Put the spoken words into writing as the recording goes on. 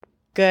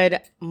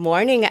Good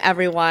morning,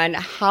 everyone.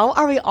 How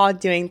are we all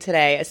doing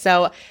today?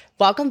 So,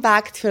 welcome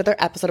back to another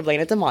episode of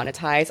Lena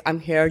Demonetized. I'm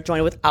here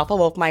joined with Alpha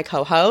Wolf, my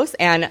co-host,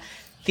 and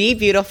the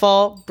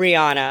beautiful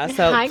Brianna.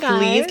 So, Hi, guys.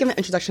 Please give an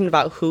introduction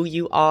about who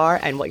you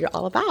are and what you're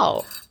all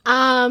about.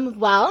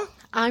 Well,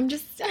 I'm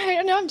just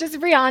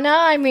Brianna.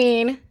 I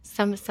mean,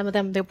 some of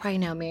them, they'll probably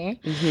know me.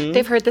 Mm-hmm.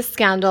 They've heard the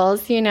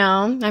scandals,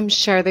 I'm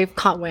sure they've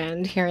caught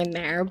wind here and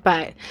there,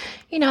 but,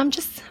 I'm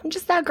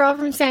just that girl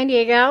from San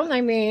Diego.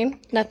 I mean,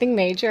 nothing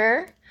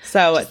major.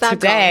 So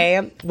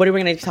today, what are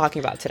we going to be talking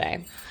about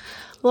today?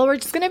 Well, we're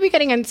just going to be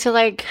getting into,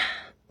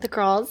 the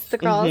girls.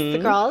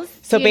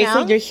 So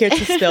basically, you're here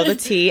to spill the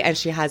tea, and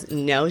she has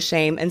no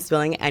shame in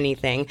spilling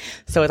anything.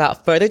 So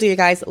without further ado, you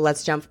guys,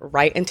 let's jump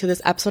right into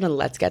this episode and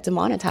let's get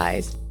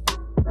demonetized.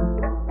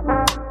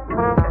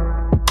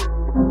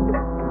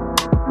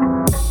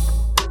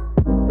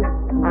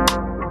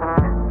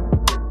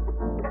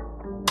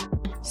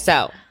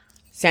 So,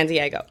 San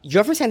Diego.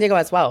 You're from San Diego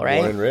as well,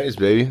 right? Born and raised,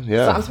 baby.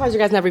 Yeah. So I'm surprised you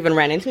guys never even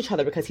ran into each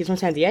other because he's from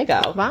San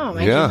Diego. Wow,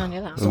 I did not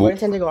know that. So where in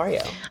San Diego are you?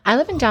 I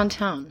live in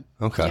downtown.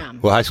 Okay. Yeah.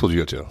 What high school did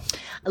you go to?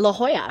 La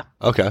Jolla.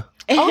 Okay.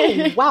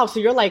 Oh, wow. So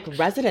you're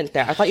resident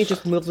there. I thought you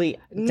just moved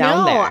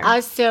down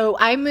there. So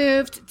I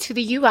moved to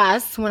the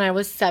U.S. when I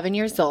was 7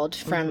 years old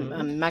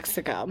from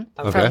Mexico,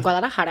 from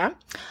Guadalajara.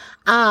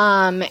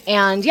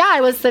 And yeah,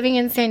 I was living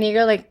in San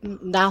Diego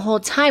that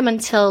whole time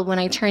until when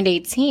I turned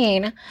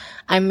 18,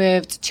 I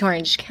moved to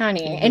Orange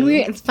County. And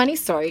it's a funny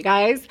story,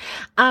 guys.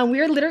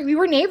 We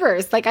were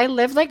neighbors. I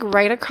lived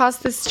right across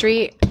the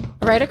street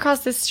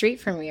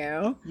from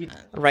you.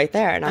 Right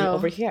there. And I'm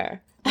over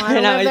here. Well, I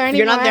don't live there anymore.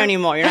 You're not there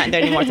anymore. You're not there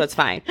anymore, so it's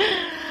fine.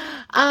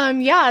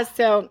 Yeah,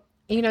 so,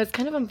 it's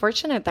kind of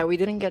unfortunate that we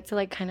didn't get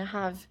to kind of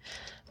have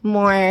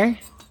more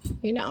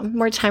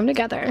time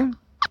together.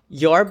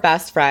 You're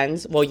best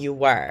friends. Well, you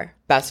were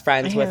best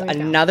friends with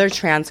another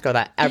trans girl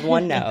that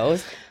everyone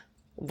knows.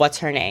 What's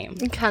her name?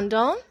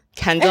 Kendall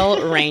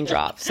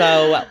Raindrop.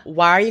 So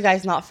why are you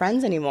guys not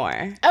friends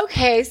anymore?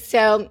 Okay,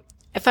 so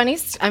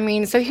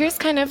so here's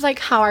kind of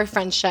how our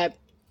friendship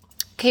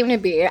came to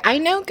be. I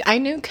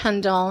knew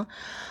Kendall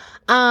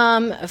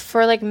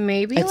for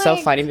maybe It's so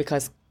funny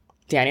because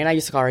Danny and I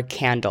used to call her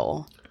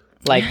Candle.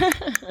 Candle.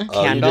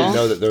 You didn't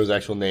know that there was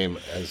actual name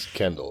as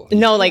Kendall.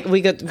 No,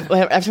 we could.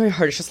 Every we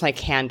heard it's just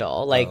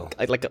candle, like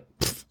a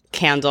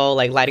candle,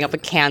 lighting up a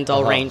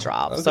candle,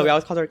 raindrop. Okay. So we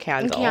always called her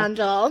Candle.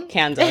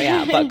 Candle,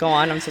 yeah. But go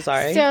on. I'm so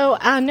sorry. So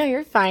no,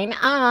 you're fine.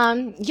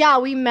 Yeah,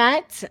 we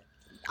met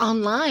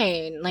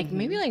online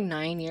maybe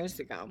 9 years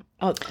ago.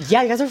 Oh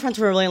yeah, you guys were friends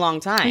for a really long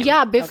time.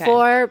 Yeah,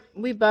 before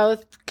we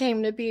both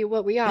came to be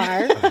what we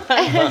are.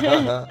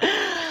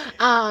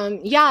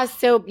 Yeah,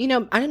 so,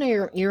 I don't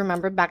know, you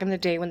remember back in the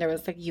day when there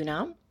was Uno?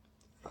 Uno,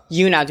 do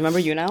you remember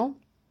Uno?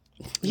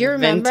 You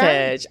remember?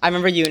 Vintage. I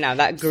remember Uno,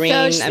 that green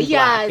and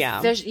black,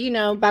 yeah.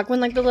 So, back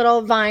when the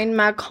little Vine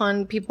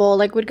MacCon people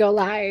would go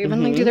live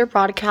and do their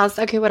broadcasts,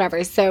 okay,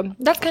 whatever. So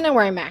that's kind of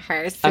where I met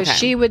her. So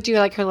she would do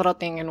her little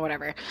thing and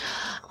whatever.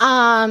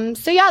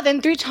 So yeah,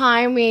 then through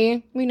time,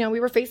 we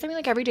were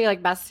FaceTiming every day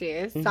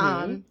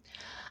besties.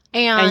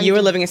 And you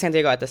were living in San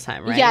Diego at this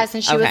time, right? Yes,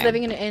 and she was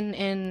living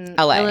in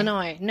LA.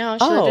 Illinois. No,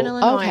 she lived in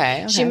Illinois.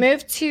 Okay.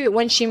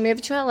 When she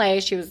moved to LA,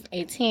 she was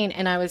 18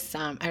 and I was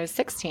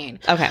 16.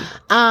 Okay.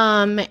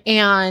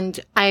 And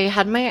I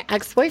had my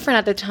ex-boyfriend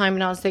at the time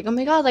and I was like, oh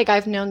my God,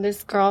 I've known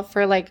this girl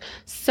for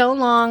so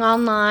long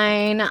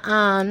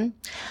online.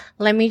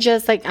 Let me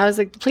just I was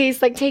like, please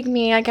take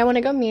me. I want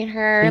to go meet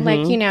her.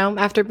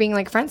 After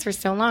being friends for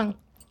so long.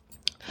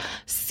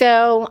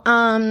 So,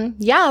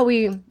 yeah,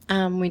 we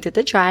did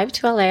the drive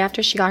to LA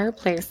after she got her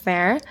place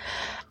there.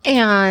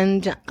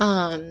 And,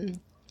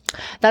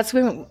 that's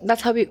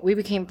how we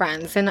became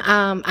friends. And,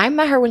 I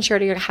met her when she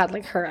already had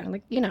her,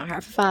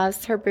 her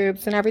fuss, her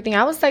boobs and everything.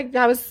 I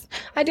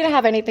didn't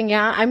have anything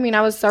yet. I mean,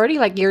 I was already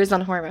years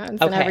on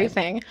hormones and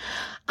everything.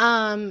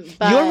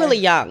 But you were really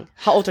young.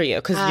 How old are you?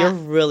 Because you're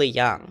really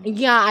young.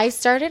 Yeah, I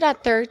started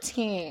at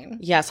 13.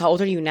 Yes. How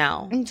old are you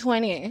now? I'm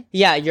 20.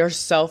 Yeah, you're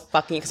so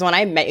fucking... Because when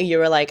I met you, you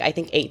were I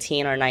think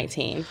 18 or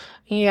 19.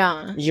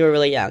 Yeah. You were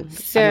really young.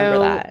 So, I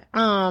remember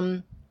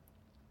that.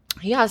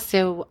 Yeah,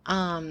 so,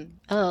 I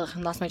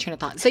lost my train of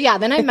thought. So, yeah,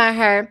 then I met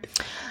her.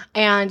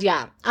 And,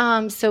 yeah,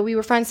 so we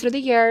were friends through the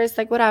years,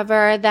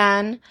 whatever.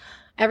 Then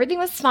everything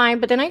was fine.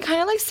 But then I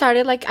kind of,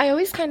 started, I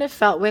always kind of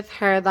felt with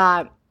her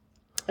that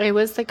it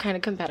was kind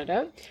of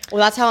competitive. Well,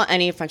 that's how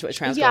any friendship with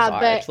trans girls are.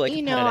 But, it's really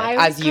competitive,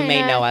 as you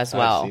may know as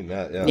well. I've seen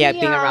that, yeah,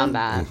 being around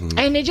that. Mm-hmm.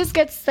 And it just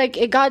gets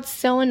it got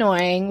so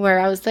annoying where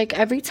I was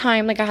every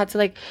time I had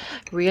to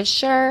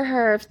reassure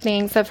her of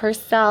things of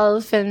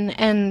herself and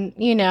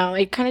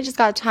it kind of just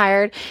got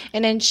tired.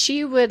 And then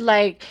she would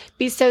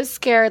be so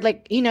scared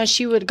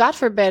she would, God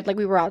forbid,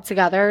 we were out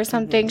together or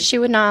something, she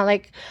would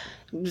not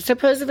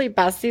supposedly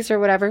besties or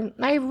whatever,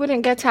 I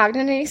wouldn't get tagged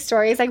in any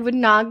stories. I would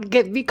not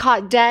be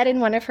caught dead in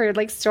one of her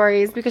like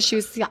stories because she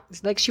was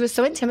like, she was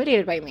so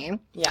intimidated by me.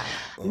 Yeah.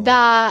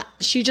 That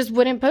she just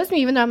wouldn't post me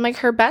even though I'm like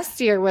her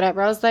bestie or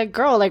whatever. I was like,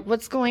 girl, like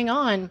what's going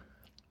on?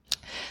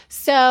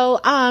 So,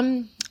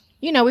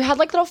 you know, we had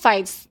like little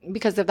fights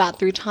because of that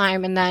through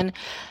time. And then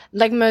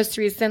like most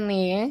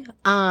recently,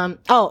 and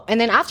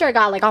then after I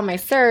got like all my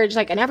surge,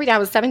 like and everything, I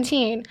was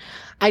 17.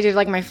 I did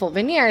like my full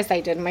veneers. I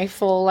did my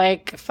full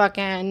like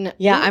fucking.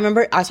 Yeah, I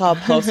remember I saw a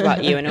post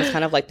about you and it was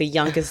kind of like the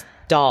youngest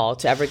doll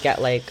to ever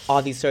get like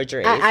all these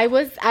surgeries.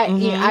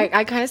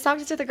 I kind of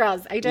stalked it to the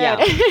girls. I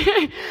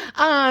did.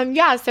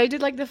 Yeah. So I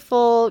did like the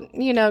full,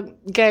 you know,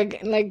 gig,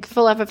 like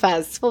full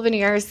FFS, full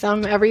veneers,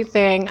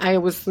 everything. I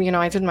was, you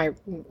know, I did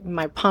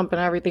my pump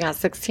and everything at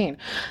 16.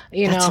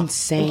 That's know,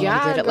 insane.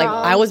 Yeah, like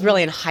I was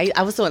really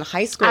I was still in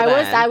high school.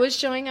 I was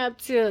showing up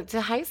to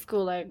high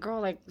school, like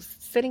girl, like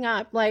sitting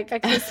up, like I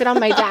couldn't sit on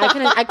my desk.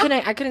 I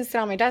couldn't sit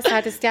on my desk. I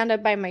had to stand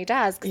up by my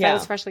desk because I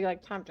was freshly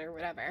like pumped or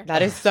whatever.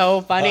 That is so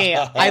funny.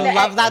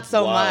 I love that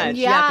so much.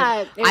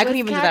 Yeah, I couldn't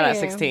even do that at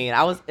 16.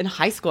 I was in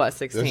high school at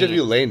 16. Don't you have to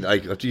be laying,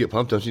 like after you get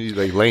pumped? Don't you need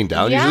to like laying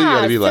down? Yeah, usually you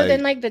gotta be so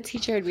then like the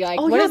teacher would be like,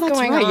 "What is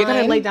going on?" You're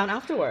gonna lay down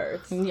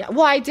afterwards. Yeah,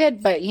 well, I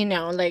did, but you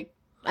know, like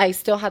I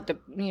still had the,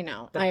 you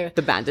know,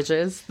 the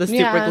bandages, the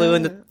super glue,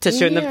 and the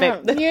tissue, and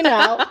the you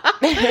know,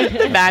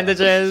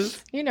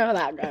 bandages. You know how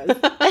that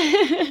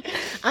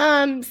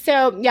goes.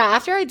 So yeah,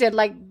 after I did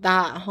like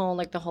that whole,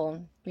 like the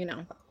whole, you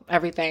know,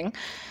 everything,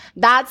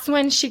 that's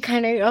when she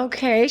kind of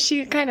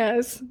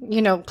is,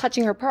 you know,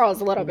 clutching her pearls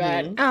a little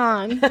bit.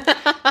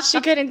 She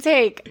couldn't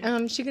take,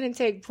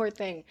 poor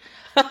thing.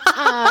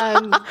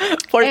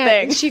 Poor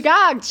thing. She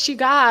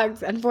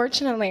gagged,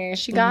 unfortunately.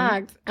 She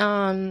gagged.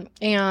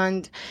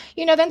 And,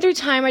 you know, then through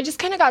time, I just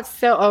kind of got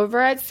so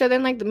over it. So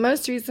then, like, the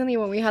most recently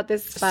when we had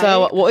this fight. So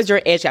what was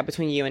your age gap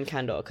between you and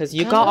Kendall? Because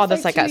you got all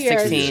this, like, at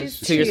 16,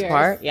 2 years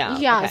apart? Yeah.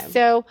 Yeah, okay.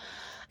 So...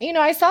 You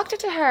know, I talked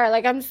it to her.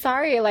 Like, I'm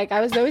sorry. Like,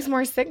 I was always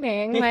more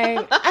sickening.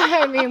 Like,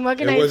 I mean, what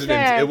can I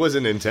say? It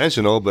wasn't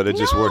intentional, but it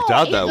just worked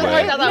out that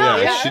way.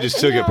 Yeah, she just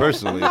took it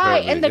personally.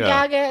 Right, and the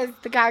gag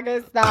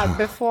is that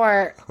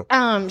before,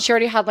 she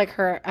already had like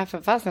her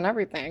FFS and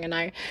everything,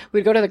 and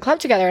we'd go to the club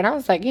together, and I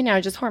was like, you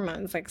know, just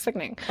hormones, like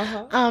sickening.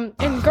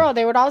 And girl,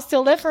 they would all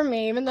still live for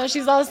me, even though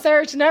she's all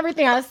searched and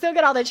everything. I still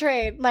get all the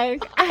trade.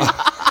 Like,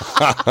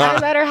 I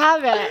let her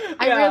have it.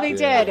 I really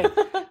did.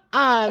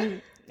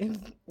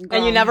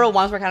 And you never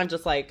once were kind of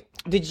just like,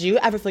 did you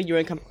ever feel you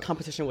were in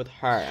competition with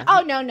her?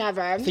 Oh, no,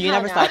 never. So you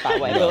never saw it that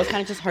way. But it was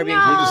kind of just her being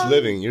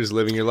You're just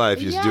living your life.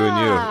 You're just doing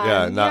you.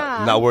 Yeah,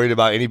 not worried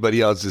about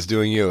anybody else, just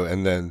doing you.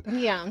 And then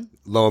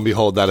lo and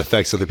behold, that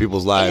affects other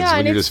people's lives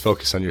when you just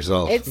focus on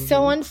yourself. It's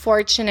so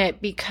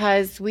unfortunate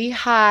because we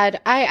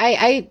had,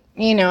 I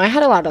you know, I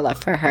had a lot of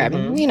love for her.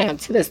 You know,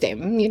 to this day,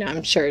 you know,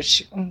 I'm sure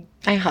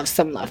I have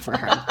some love for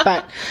her,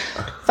 but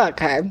fuck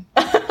her.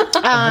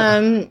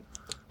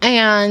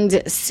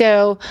 And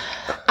so,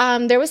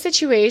 there was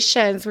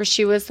situations where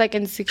she was like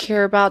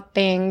insecure about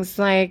things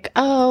like,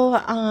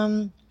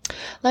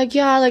 like,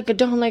 yeah, like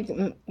don't like,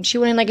 she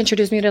wouldn't like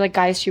introduce me to like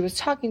guys she was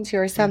talking to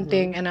or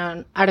something. And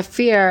out of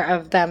fear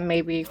of them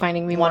maybe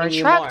finding me more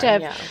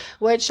attractive,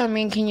 which I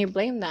mean, can you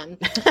blame them?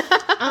 That's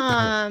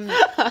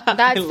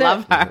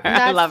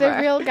the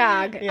real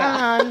gag.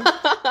 Yeah.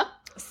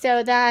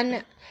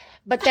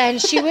 But then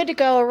she would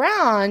go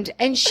around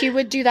and she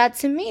would do that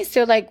to me.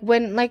 So like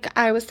when like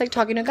I was like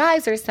talking to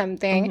guys or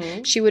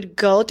something, she would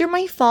go through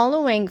my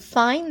following,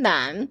 find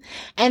them,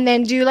 and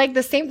then do like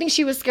the same thing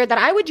she was scared that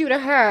I would do to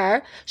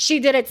her. She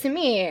did it to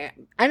me.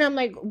 And I'm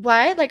like,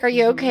 what? Like, are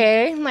you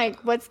okay? Like,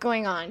 what's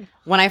going on?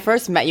 When I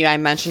first met you, I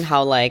mentioned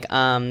how like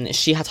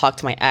she had talked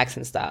to my ex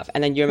and stuff.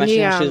 And then you were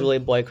mentioning how she was really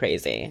boy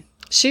crazy.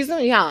 She's, girl.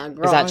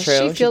 Is that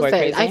true? She feels it.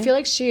 Crazy? I feel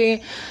like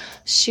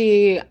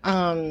she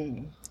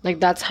like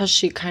that's how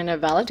she kind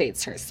of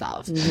validates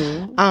herself.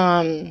 Through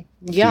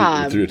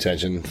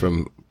attention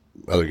from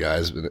other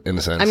guys, in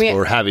a sense,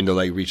 or having to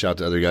like reach out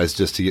to other guys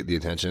just to get the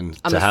attention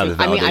have the validation.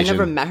 I mean, I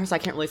never met her, so I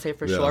can't really say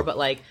for sure. But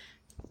like,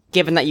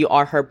 given that you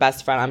are her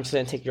best friend, I'm just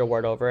gonna take your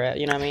word over it.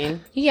 You know what I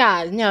mean?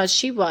 Yeah, no,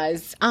 she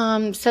was.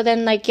 So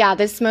then, like,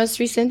 this most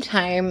recent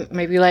time,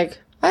 maybe like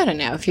I don't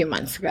know, a few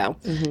months ago,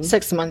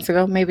 6 months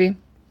ago, maybe.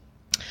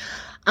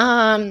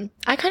 I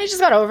kind of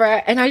just got over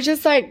it, and I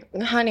just like,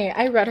 honey,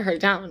 I read her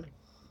down.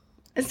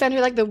 And sent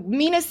her like the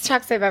meanest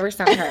text I've ever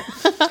sent her.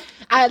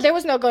 There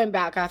was no going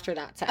back after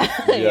that text.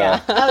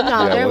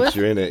 Oh no, once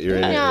you're in it, you're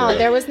in it. No,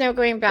 there was no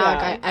going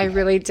back. I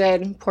really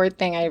did. Poor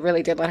thing. I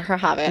really did let her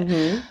have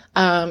it.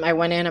 I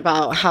went in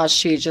about how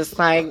she just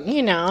like,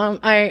 you know,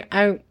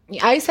 I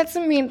said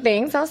some mean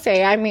things. I'll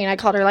say. I mean, I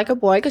called her like a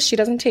boy because she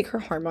doesn't take her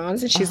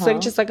hormones and she's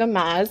like just like a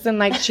mess and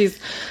like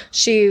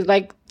she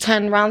like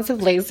 10 rounds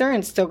of laser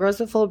and still grows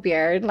a full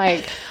beard.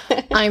 Like,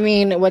 I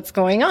mean, what's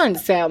going on?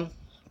 So.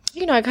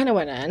 You know, I kind of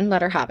went in,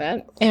 let her have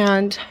it,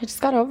 and I just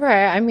got over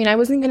it. I mean, I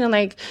wasn't gonna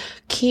like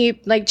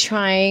keep like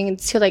trying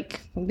to like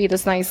be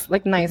this nice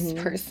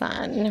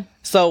person.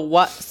 So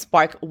what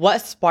sparked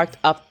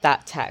up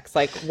that text?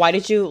 Like, why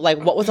did you like?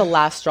 What was the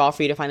last straw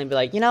for you to finally be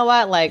like, you know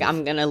what? Like,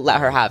 I'm gonna let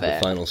her have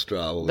it. The final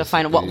straw. What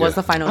was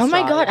the final straw? Oh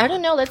my god, I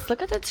don't know. Let's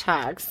look at the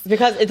text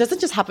because it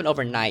doesn't just happen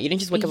overnight. You didn't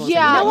just wake up and say, you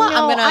know what?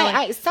 I'm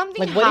gonna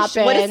something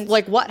happened.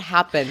 What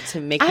happened to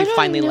make you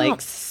finally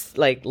like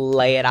like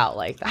lay it out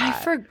like that? I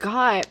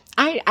forgot.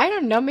 I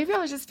don't know. Maybe I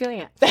was just feeling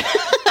it.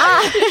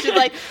 She's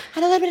like,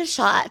 had a little bit of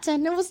shots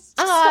and it was just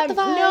the vibe.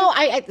 No,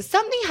 I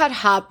something had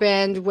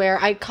happened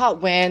where I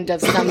caught wind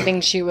of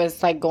something she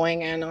was like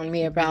going in on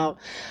me about,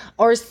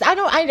 or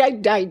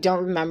I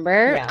don't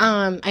remember.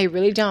 Yeah. I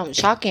really don't.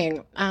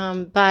 Shocking. But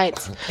I'm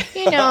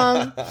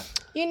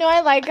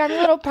a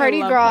little party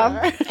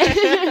girl.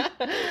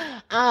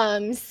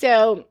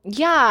 So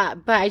yeah,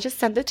 but I just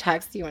sent the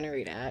text. Do you want to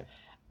read it?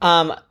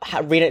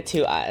 Read it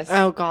to us.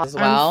 Oh God, as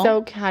well. I'm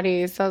so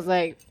catty. So I was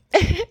like,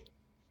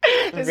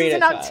 this is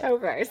in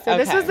October. So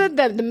this was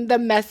the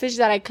message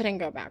that I couldn't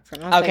go back from.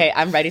 Okay, like,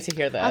 I'm ready to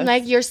hear this. I'm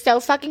like, you're so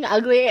fucking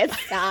ugly. It's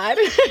sad.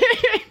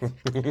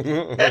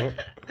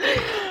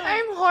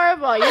 I'm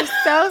horrible. You're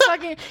so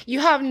fucking. You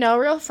have no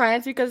real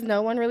friends because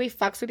no one really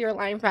fucks with your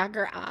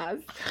linebacker ass.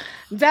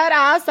 Dead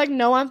ass, like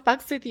no one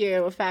fucks with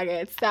you,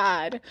 faggot. It's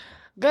sad.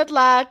 Good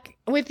luck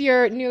with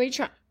your newly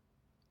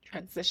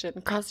transition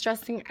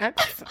cross-dressing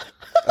ex.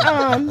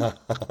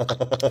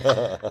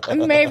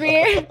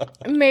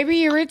 Maybe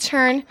you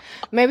return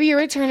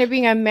to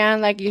being a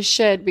man like you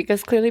should,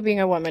 because clearly being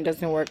a woman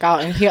doesn't work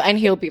out, and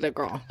he'll be the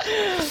girl.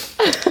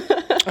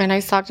 And I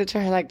socked it to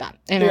her like that,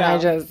 and then I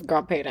just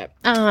girl paid it.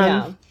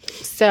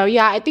 So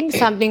yeah, I think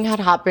something had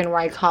happened where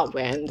I caught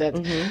wind that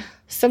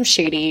some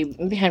shady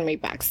behind my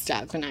back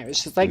stuff, and I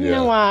was just like, you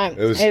know what,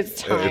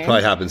 it's time. It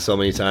probably happened so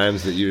many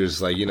times that you're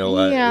just like, you know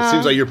what, it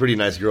seems like you're a pretty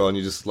nice girl, and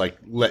you just like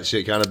let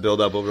shit kind of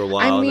build up over a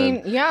while. I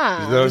mean,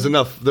 there was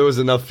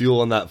enough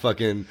fuel on that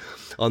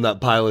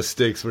pile of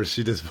sticks where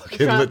she just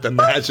fucking lit the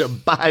match up.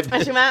 Bye.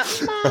 Yeah,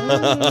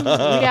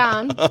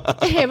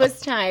 it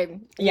was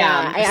time.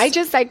 Yeah, I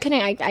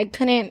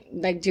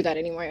couldn't like do that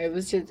anymore. It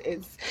was just,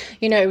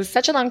 it was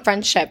such a long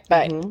friendship,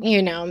 but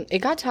it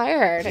got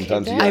tired.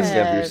 Sometimes you have to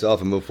stand for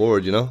yourself and move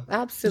forward.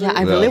 Absolutely. Yeah,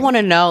 I really want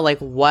to know like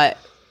what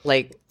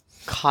like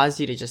caused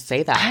you to just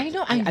say that. I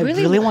know. I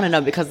really want to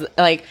know, because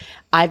like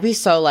I'd be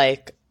so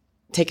like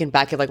taken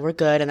back, like we're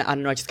good, and then, I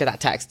don't know, I just get that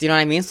text. You know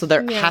what I mean? So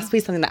there has to be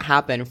something that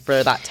happened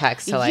for that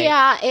text to like.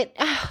 Yeah,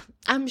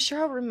 I'm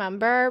sure I'll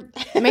remember.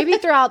 Maybe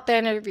throughout the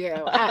interview,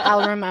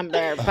 I'll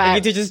remember. But you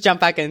need to just jump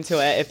back into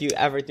it if you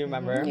ever do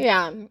remember.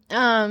 Yeah.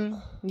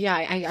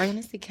 I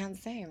honestly can't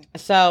say.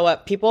 So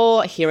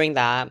people hearing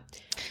that.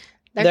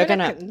 They're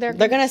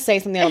gonna say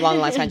something along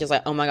the lines of just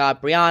like, oh my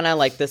God, Brianna,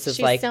 like this is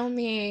she's like so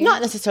mean.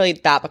 Not necessarily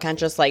that, but kind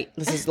of just like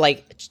this is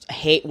like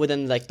hate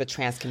within like the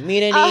trans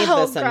community,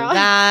 this and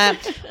that,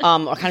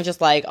 or kind of just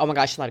like, oh my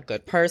gosh, she's not a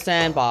good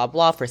person, blah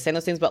blah, for saying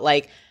those things. But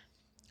like,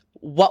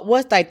 what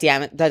was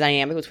the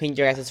dynamic between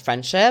your guys'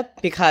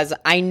 friendship? Because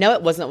I know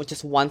it wasn't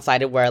just one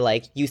sided where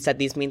like you said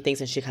these mean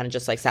things and she kind of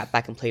just like sat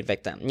back and played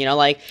victim.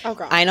 Like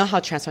I know how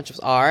trans friendships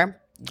are.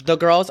 The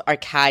girls are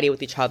catty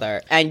with each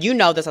other, and you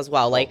know this as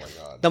well. Like,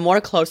 the more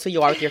closer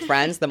you are with your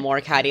friends, the more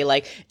catty.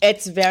 Like,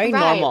 it's very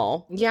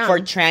normal for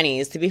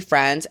trannies to be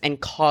friends and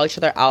call each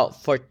other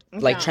out for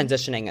like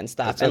transitioning and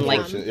stuff. That's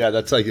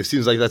that's like, it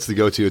seems like that's the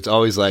go-to. It's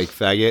always like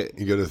faggot.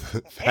 You go to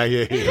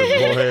faggot. You're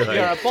a boy. Like,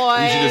 you're a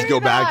boy. You should just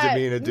go back to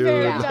being a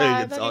dude.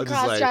 Like, it's all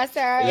just like you're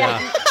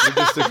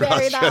just a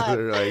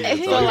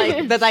cross-dresser. So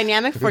like the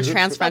dynamic for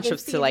trans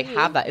friendships to like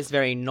have that is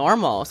very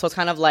normal. So it's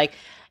kind of like.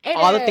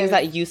 All the things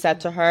that you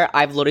said to her,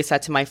 I've literally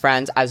said to my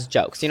friends as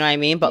jokes. You know what I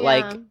mean? But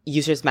like,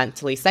 you just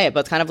mentally say it. But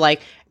it's kind of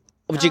like,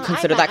 would you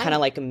consider that kind of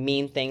like a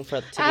mean thing to be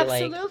like?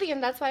 Absolutely,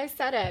 and that's why I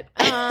said it.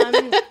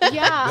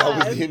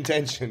 That was the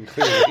intention.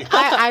 Clearly,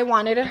 I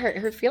wanted to hurt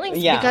her feelings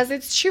because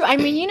it's true. I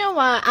mean, you know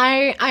what?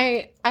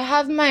 I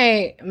have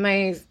my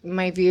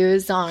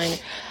views on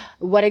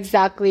what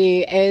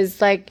exactly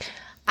is like.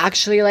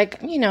 Actually,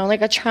 like,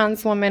 like a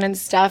trans woman and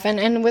stuff.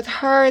 And with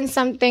her and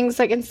some things,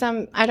 like in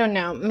some, I don't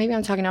know, maybe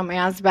I'm talking out my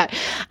ass, but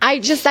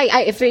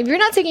if you're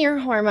not taking your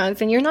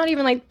hormones and you're not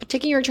even like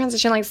taking your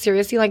transition like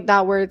seriously like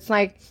that, where it's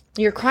like,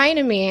 you're crying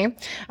to me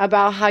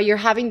about how you're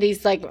having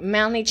these like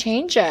manly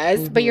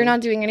changes, but you're not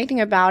doing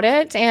anything about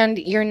it, and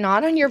you're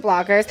not on your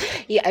blockers.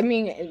 Yeah, I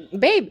mean,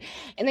 babe,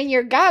 and then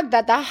you're gagged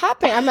that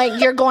happened. I'm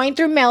like, you're going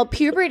through male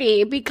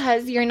puberty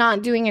because you're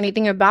not doing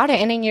anything about it,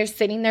 and then you're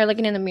sitting there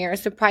looking in the mirror,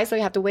 surprised, so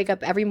you have to wake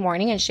up every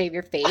morning and shave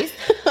your face.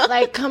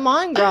 Like, come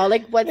on, girl,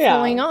 like what's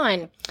going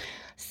on?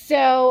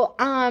 So,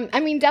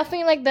 I mean,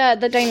 definitely like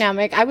the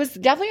dynamic. I was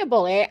definitely a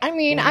bully. I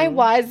mean, I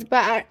was,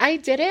 but I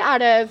did it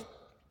out of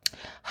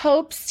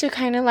hopes to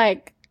kind of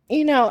like,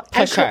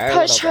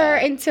 push her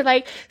into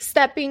like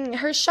stepping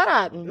her shut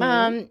up.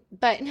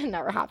 But it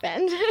never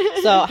happened.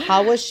 So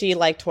how was she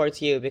like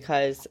towards you?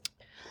 Because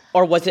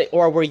or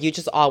were you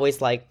just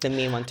always like the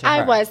mean one to her?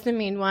 I was the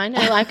mean one.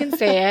 I can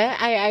say it.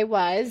 I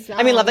was.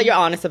 I mean, love that you're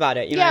honest about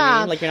it. You know what I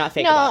mean? Like, you're not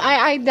fake about it.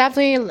 I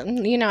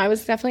definitely, I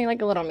was definitely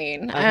like a little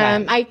mean.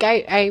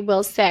 Okay. I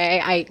will say,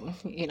 I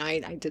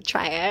did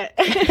try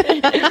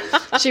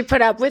it. She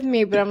put up with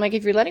me, but I'm like,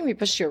 if you're letting me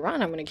push you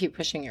around, I'm going to keep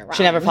pushing you around.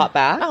 She never fought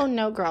back? Oh,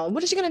 no, girl.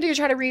 What is she going to do?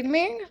 Try to read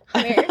me?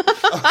 I mean,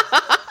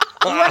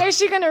 what is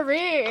she going to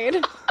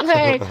read?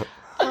 Like...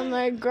 I'm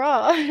like,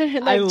 girl,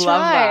 like, I love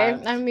try.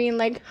 That. I mean,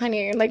 like,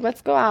 honey, like,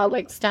 let's go out.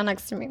 Like, stand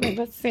next to me. Like,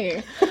 let's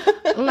see.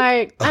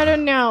 Like, I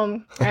don't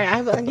know.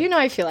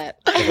 I feel it.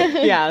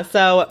 Yeah.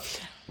 So,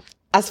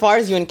 as far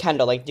as you and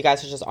Kendall, like, you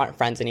guys just aren't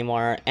friends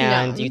anymore,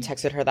 and you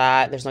texted her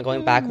that there's no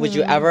going back. Would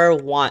you ever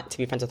want to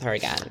be friends with her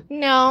again?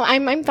 No,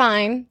 I'm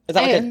fine. Is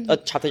that like a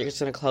chapter you're just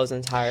going to close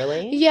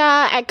entirely?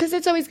 Yeah, because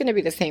it's always going to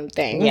be the same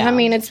thing. Yeah. I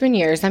mean, it's been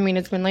years. I mean,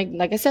 it's been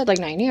like I said, like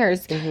 9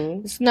 years.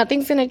 Mm-hmm.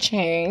 Nothing's going to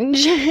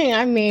change.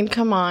 I mean,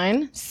 come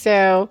on.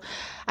 So,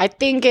 I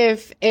think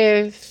if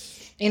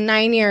in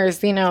 9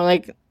 years,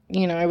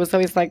 I was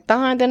always like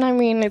that, then I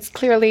mean, it's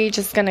clearly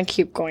just going to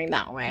keep going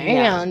that way,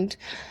 and.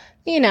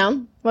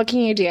 What can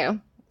you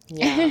do?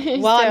 Yeah.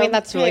 Well, I mean,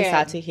 that's really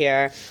sad to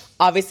hear.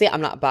 Obviously,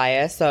 I'm not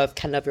biased. So if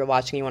Kendall, if you're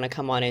watching, you want to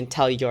come on and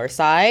tell your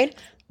side,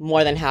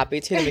 more than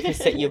happy to. Then we can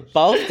sit you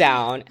both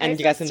down and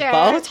you guys can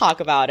both talk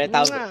about it.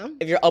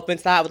 If you're open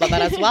to that, I would love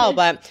that as well.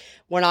 But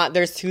we're not,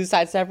 there's two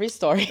sides to every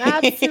story.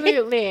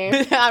 Absolutely.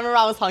 I remember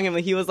I was telling him,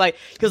 he was like,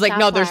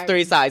 no, there's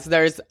three sides.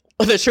 There's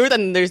the truth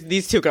and there's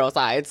these two girl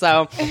sides.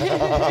 So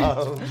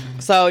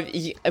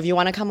if you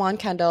want to come on,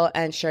 Kendall,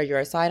 and share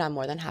your side, I'm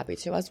more than happy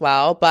to as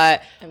well.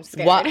 But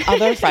what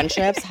other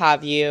friendships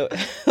have you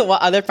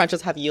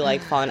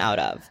like fallen out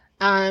of?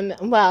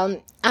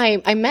 Well,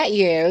 I met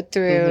you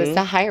through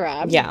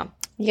Zahira. Yeah.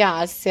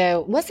 Yeah,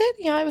 so was it?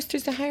 Yeah, it was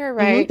through Zahira,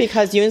 right?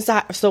 Because you and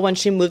Zahira, so when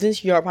she moved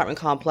into your apartment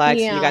complex,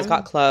 you guys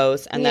got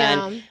close, and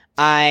then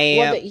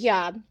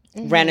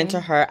ran into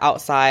her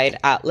outside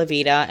at La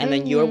Vida, and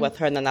then you were with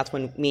her, and then that's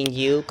when me and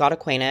you got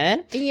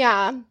acquainted.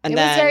 Yeah. And it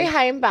was very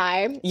high and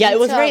by. Yeah, it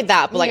was very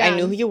that, but like I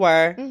knew who you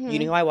were, you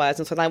knew who I was,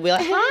 and so then we were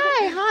like,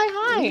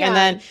 hi. Yeah. And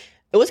then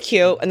it was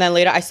cute, and then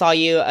later I saw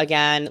you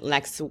again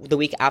the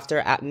week after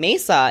at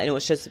Mesa, and it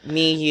was just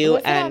me, you,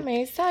 was and... it at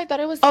Mesa? I thought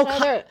it was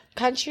another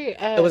country...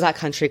 it was at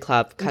Country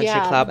Club,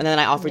 and then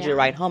I offered you a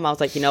ride home. I was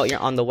like, you know what, you're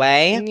on the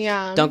way.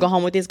 Yeah. Don't go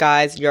home with these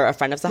guys. You're a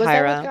friend of Zahira. Was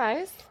that with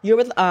guys? You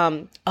were with,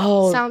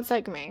 sounds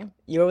like me.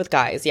 You were with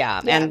guys,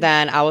 yeah. And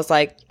then I was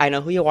like, I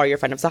know who you are. You're a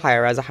friend of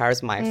Zahira.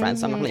 Zahira's my friend,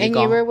 so I'm not going to let you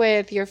go. And you were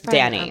with your friend.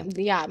 Danny.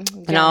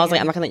 Danny. And I was like,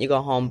 I'm not going to let you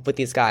go home with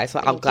these guys, so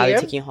I'll gladly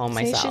take you home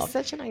myself. She's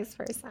such a nice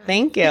person.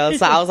 Thank you.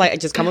 So I was like,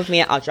 just come with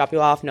me. I'll drop you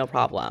off. No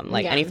problem.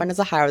 Like, any friend of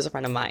Zahira is a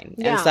friend of mine.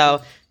 Yeah. And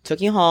so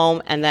took you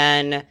home, and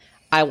then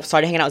I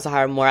started hanging out with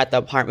Zahira more at the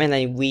apartment,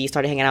 and then we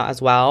started hanging out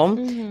as well.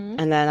 And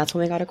then that's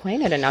when we got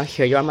acquainted, and now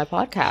here you're on my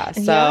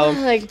podcast. So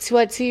like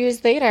 2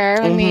 years later.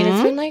 I mean,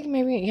 it's been like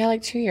maybe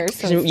 2 years.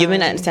 So you've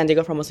been at San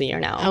Diego for almost a year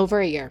now. Over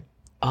a year.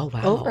 Oh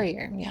wow. Over a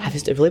year. Yeah.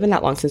 Has it really been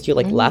that long since you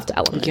left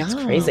Element? Yeah. It's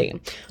crazy.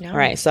 Yeah. All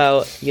right.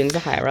 So you and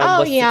Zahira,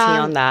 what's the tea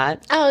on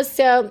that? Oh,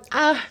 so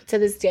to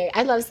this day,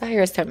 I love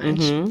Zahira so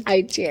much.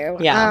 I do.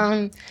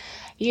 Yeah.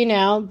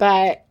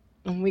 But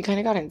we kind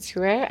of got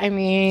into it. I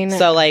mean,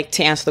 so like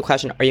to answer the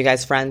question, are you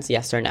guys friends?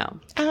 Yes or no?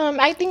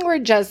 I think we're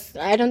just.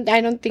 I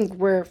don't think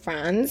we're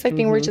friends. I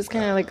think we're just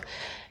kind of like,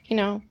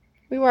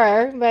 we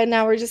were, but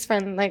now we're just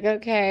friends. Like,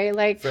 okay,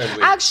 like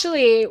friendly.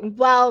 Actually,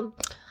 well,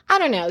 I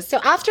don't know. So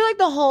after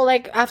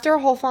after a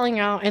whole falling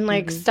out and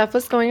like stuff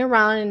was going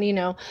around,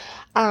 and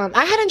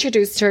I had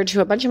introduced her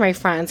to a bunch of my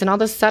friends, and all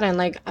of a sudden,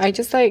 like, I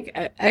just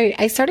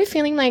I started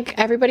feeling like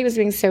everybody was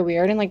being so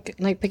weird and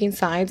like picking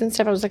sides and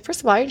stuff. I was like, first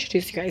of all, I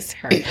introduced you guys to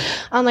her.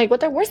 I'm like,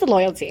 where's the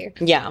loyalty?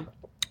 Yeah,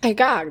 I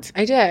gagged.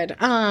 I did.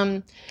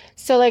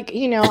 So like,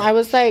 I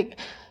was like,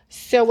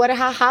 so what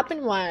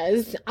happened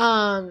was,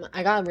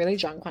 I got really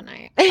drunk one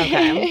night.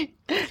 Okay.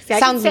 See,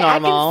 Sounds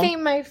normal. I can say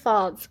my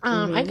faults.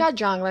 I got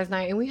drunk last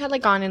night, and we had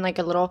gotten in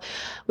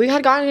we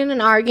had gotten in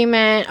an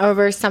argument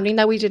over something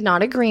that we did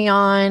not agree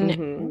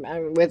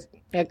on with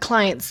a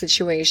client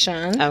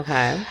situation.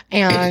 Okay.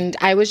 And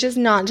I was just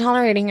not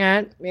tolerating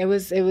it. It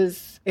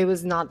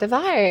was not the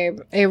vibe.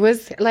 It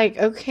was like,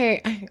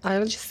 okay,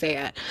 I'll just say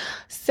it.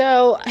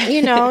 So,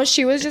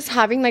 she was just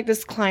having like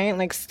this client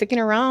like sticking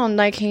around,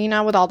 like hanging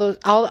out with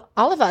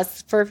all of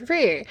us for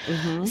free.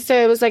 So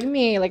it was like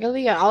me, like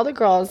Aaliyah, all the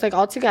girls, like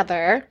all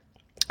together.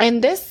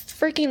 And this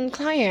freaking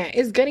client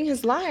is getting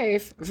his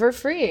life for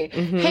free,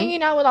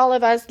 hanging out with all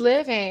of us,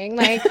 living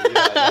like.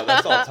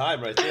 That's all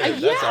time right there.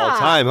 That's all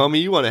time,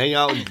 homie. You want to hang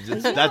out?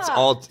 That's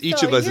all.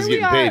 Each of us is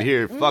getting paid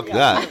here. Fuck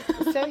that.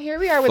 So here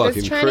we are with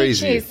this tranny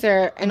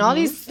chaser and all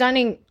these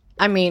stunning.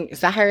 I mean,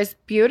 Zahira's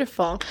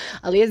beautiful.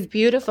 Aaliyah's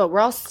beautiful. We're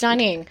all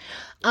stunning.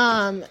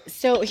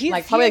 So he's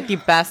like probably like the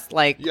best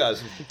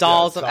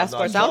dolls of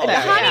escorts out there.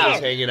 Yeah.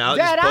 Hanging out,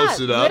 just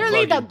posted up,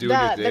 literally doing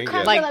your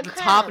thing. Like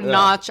top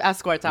notch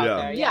escorts out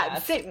there. Yeah,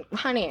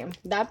 honey,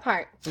 that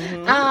part.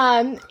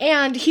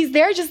 And he's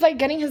there just like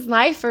getting his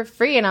life for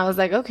free, and I was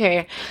like,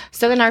 okay.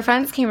 So then our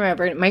friends came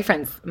over. My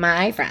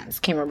friends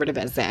came over to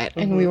visit,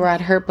 and we were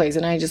at her place,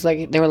 and I just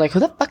like they were like, who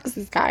the fuck is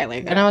this guy?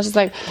 Like, and I was just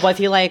like, was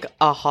he like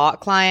a hot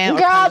client?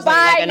 Girl, or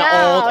like an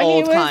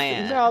old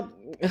client? Girl,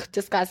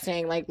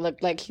 disgusting. Like,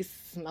 looked like he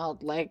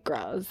smelled like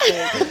gross.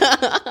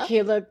 Like,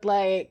 he looked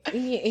like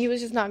he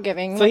was just not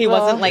giving. So he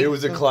wasn't like it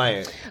was a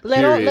client.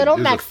 Little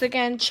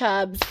Mexican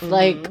chubs,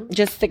 like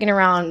just sticking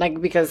around,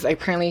 like because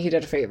apparently he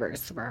did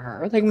favors for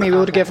her. Like maybe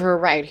would give her a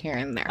ride here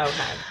and there.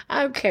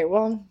 Okay.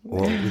 Well,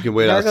 we can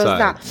wait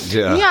outside.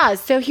 Yeah.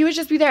 So he would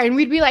just be there, and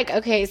we'd be like,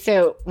 okay.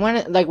 So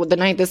the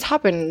night this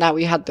happened, that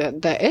we had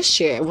the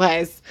issue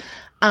was,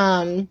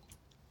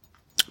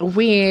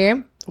 we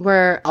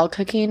were all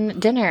cooking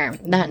dinner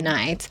that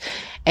night,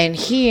 and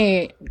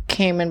he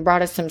came and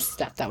brought us some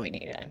stuff that we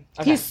needed.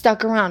 He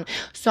stuck around.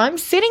 So I'm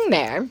sitting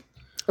there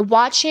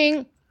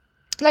watching,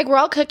 like we're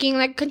all cooking,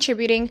 like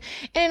contributing,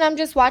 and I'm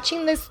just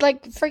watching this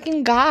like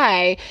freaking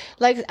guy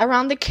like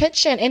around the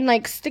kitchen and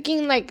like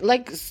sticking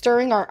like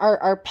stirring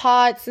our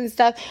pots and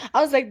stuff.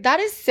 I was like, that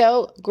is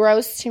so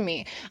gross to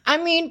me. I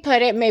mean,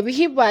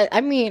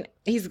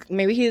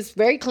 he's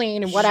very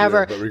clean and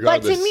whatever. Sure,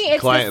 but to me,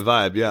 it's client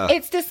vibe. Yeah,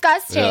 it's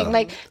disgusting. Yeah.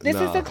 Like this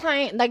is a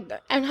client. Like,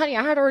 and honey,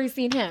 I had already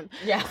seen him.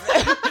 Yeah.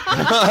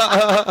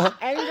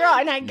 And girl,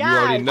 and I got. You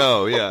already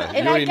know, yeah.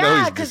 And I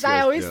got because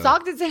I always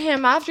talked it to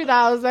him after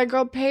that. I was like,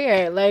 girl,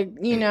 pay it. Like,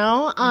 you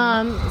know.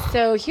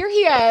 So here he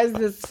is,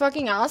 this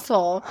fucking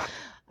asshole.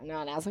 I'm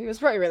not an asshole. He was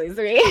probably really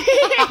sweet.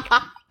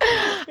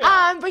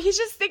 But he's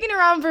just sticking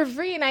around for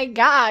free, and I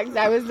gagged.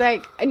 I was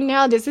like,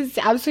 no, this is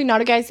absolutely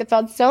not a guy. It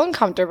felt so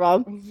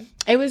uncomfortable.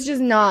 It was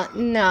just not,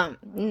 no,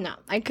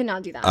 I could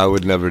not do that. I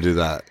would never do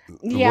that.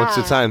 Yeah. Once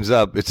the time's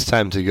up, it's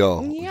time to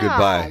go. Yeah.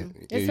 Goodbye.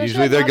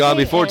 Usually they're gone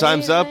before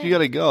time's up. You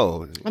gotta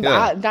go.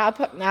 Yeah.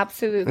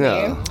 Absolutely.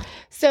 Yeah.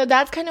 So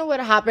that's kind of what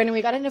happened, and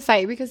we got in a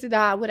fight because of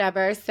that,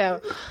 whatever.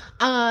 So,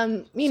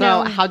 you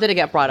know. So how did it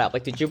get brought up?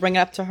 Like, did you bring it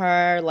up to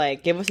her?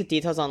 Like, give us the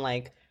details on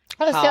like.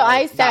 So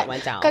I said, that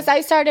went down. Because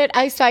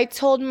I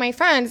told my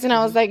friends, and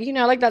I was like, you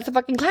know, like, that's a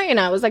fucking client.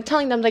 I was like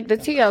telling them like the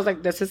tea. I was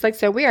like, this is like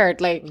so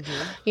weird, like,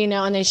 you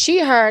know. And then she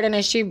heard, and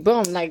then she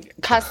boom, like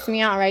cussed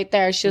me out right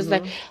there. She was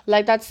like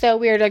that's so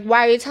weird. Like,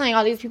 why are you telling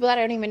all these people that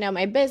I don't even know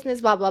my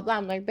business? Blah blah blah.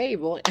 I'm like, babe,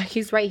 well,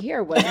 he's right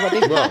here. What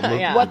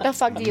the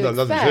fuck do you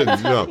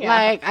expect?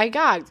 Like, I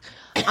gagged.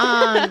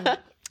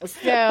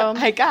 So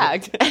I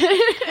gagged.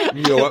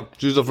 You know what?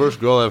 She's the first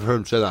girl I've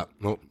heard say that.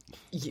 No,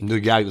 the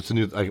gag. That's a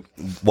new. Like,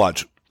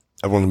 watch.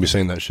 Everyone's gonna be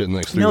saying that shit in the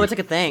next 3 weeks. No, it's like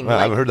a thing.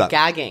 I haven't heard that.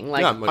 Gagging.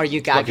 Like, yeah, are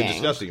you gagging?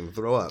 Fucking disgusting.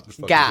 Throw up.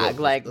 Gag.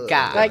 Like,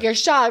 gag. Like, you're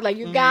shocked. Like,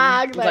 you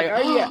gagged. Like,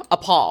 are you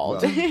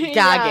appalled?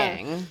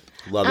 Gagging.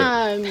 Love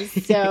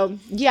it. So,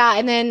 yeah.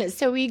 And then,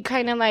 so we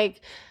kind of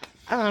like,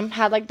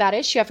 had like that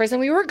issue at first,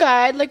 and we were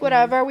good. Like,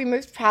 whatever. We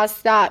moved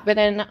past that. But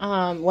then,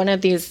 one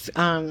of these,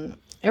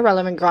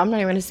 irrelevant girl, I'm not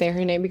even going to say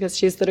her name because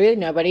she's literally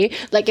nobody.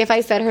 Like, if I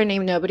said her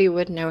name, nobody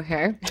would know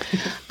her.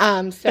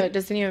 So it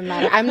doesn't even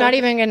matter. I'm not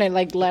even going to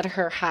like let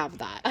her have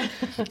that.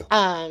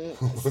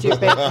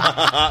 Stupid.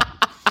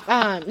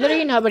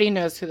 Literally nobody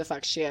knows who the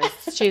fuck she is.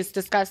 She's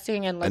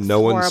disgusting and looks and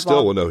no horrible. one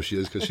still will know who she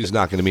is because she's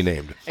not going to be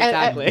named.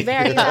 Exactly.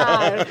 Very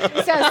bad.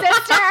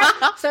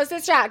 So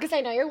sister, because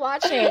I know you're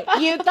watching.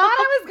 You thought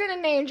I was going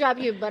to name drop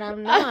you, but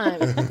I'm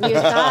not. You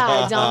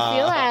thought. Don't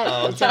feel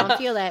it. Don't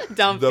feel it.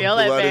 Don't feel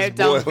it, babe.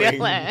 Don't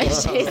feel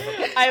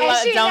it. I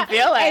love don't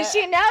feel it. And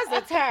she knows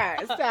it's her.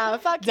 So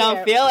fuck don't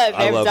you. Feel it,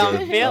 babe.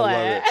 Don't feel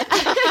it.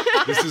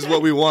 This is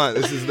what we want.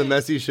 This is the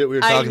messy shit we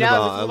were talking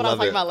about. This is what I was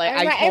talking about.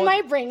 Like, am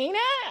I bringing it?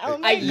 Oh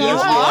my God.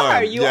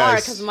 You are,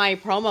 because my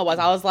promo was,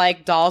 I was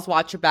like, dolls,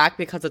 watch your back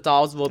because the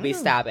dolls will be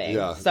stabbing.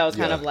 Yeah. So it's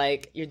kind of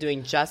like, you're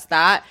doing just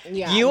that.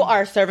 Yeah. You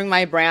are serving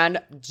my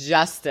brand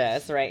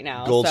justice right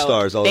now. Gold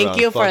stars all thank around.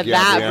 You for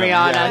that,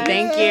 Brianna. Yeah.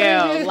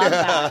 Thank you. Love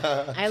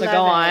that. I so love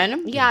go it.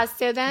 on. Yeah,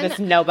 so then. This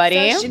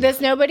nobody. So this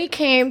nobody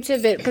came to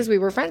visit, because we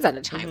were friends at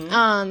the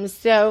time.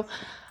 So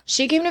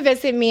she came to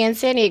visit me in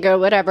San Diego,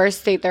 whatever,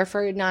 stayed there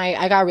for a night.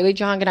 I got really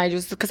drunk, and I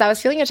just, because I was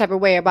feeling a type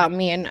of way about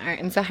me and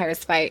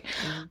Zahira's fight.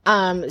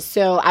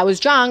 So I was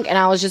drunk, and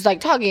I was just like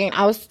talking.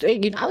 I was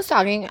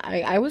talking.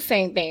 I was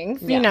saying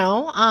things, you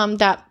know,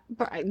 that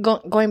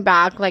going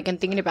back, like,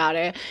 and thinking about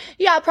it.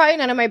 Yeah, probably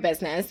none of my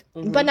business.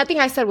 But nothing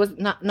I said was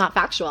not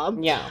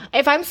factual. Yeah.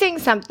 If I'm saying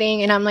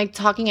something and I'm like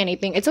talking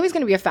anything, it's always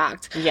going to be a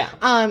fact. Yeah.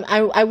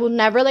 I will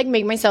never like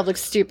make myself look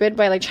stupid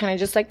by like trying to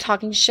just like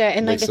talking shit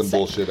and make like some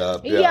bullshit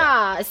up.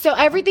 Yeah. So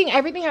everything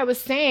I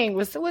was saying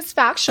was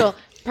factual.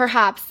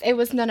 Perhaps it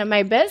was none of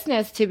my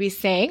business to be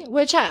saying,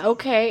 which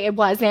it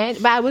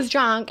wasn't, but I was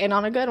drunk and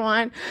on a good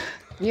one.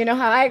 You know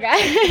how I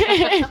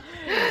got.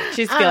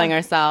 She's feeling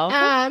herself.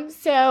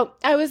 So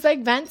I was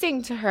like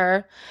venting to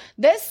her.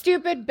 This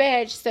stupid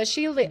bitch. So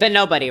she. The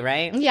nobody,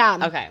 right? Yeah.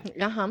 Okay.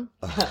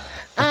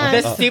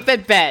 This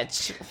stupid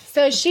bitch.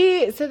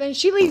 So then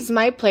she leaves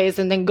my place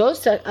and then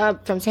goes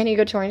from San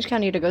Diego to Orange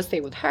County to go stay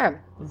with her.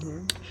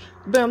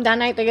 Boom, that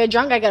night they get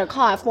drunk. I get a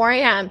call at 4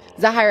 a.m.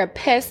 Zahira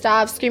pissed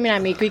off, screaming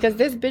at me because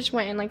this bitch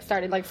went and like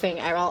started like saying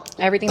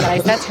everything that I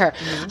said to her.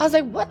 I was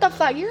like, what the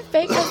fuck? You're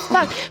fake as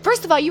fuck.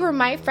 First of all, you were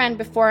my friend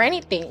before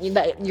anything.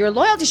 Your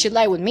loyalty should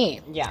lie with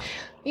me. Yeah.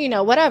 you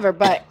know, whatever.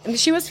 But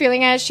she was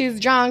feeling it. She's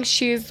drunk.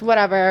 She's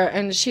whatever.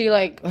 And she,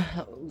 like,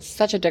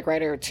 such a dick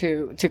rider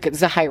to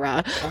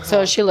Zahira.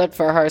 So she lived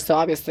for her. So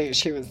obviously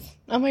she was,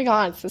 oh my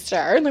God,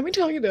 sister, let me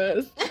tell you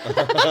this.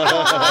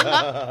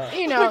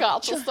 You know, oh my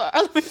God, sister.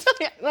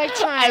 like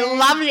trying. I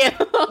love you.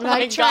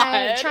 Like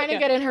trying to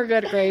get in her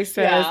good graces.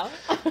 Yeah.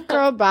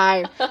 Girl,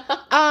 bye.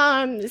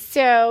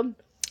 So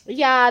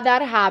yeah,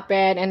 that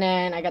happened, and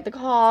then I got the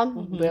call.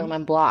 Boom,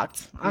 I'm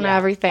blocked on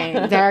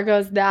everything. There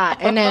goes that.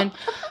 And then,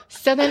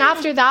 so then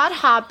after that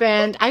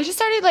happened, I just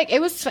started like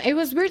it was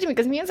weird to me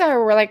because me and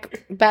Zahra were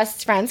like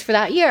best friends for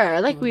that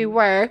year. Like we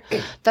were.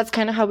 That's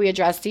kind of how we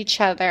addressed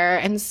each other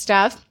and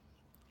stuff.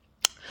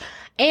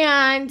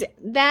 And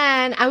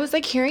then I was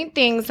like hearing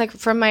things like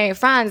from my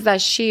friends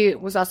that she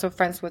was also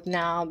friends with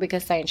now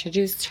because I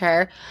introduced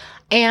her.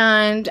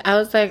 And I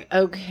was like,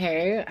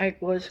 okay,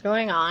 like what's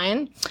going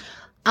on?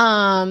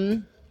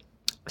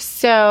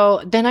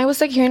 So then I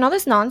was like hearing all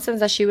this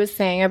nonsense that she was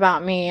saying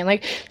about me, and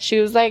like she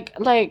was like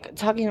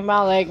talking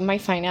about like my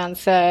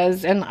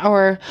finances and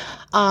or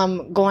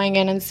going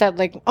in and said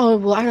like, oh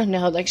well, I don't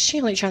know, like she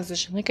only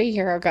transitioned like a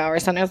year ago or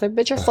something. I was like,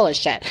 bitch, you're full of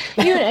shit.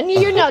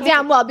 You know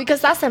damn well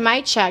because last time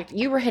I checked,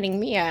 you were hitting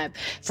me up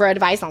for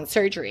advice on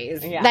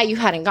surgeries that you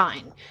hadn't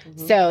gotten.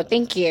 So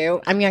thank you.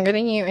 I'm younger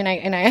than you, and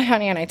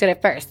I did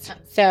it first.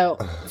 So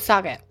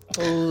suck it.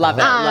 Love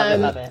it,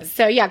 love it.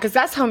 So yeah, because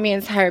that's how me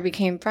and Zahra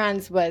became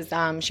friends. Was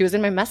she was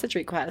in my message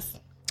request.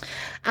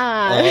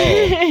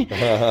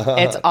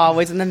 It's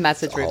always in the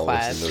message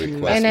request.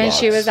 And then box.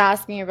 She was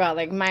asking about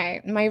like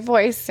my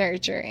voice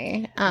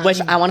surgery, which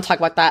I want to talk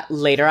about that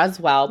later as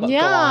well. But go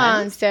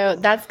on. So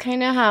that's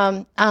kind of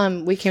how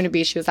we came to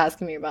be. She was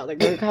asking me about like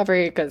the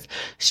recovery because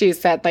she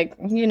said like,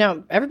 you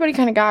know, everybody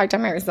kind of got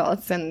my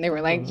results, and they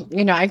were like,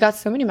 you know, I got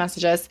so many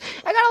messages.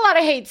 I got a lot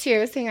of hate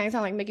too, saying I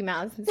sound like Mickey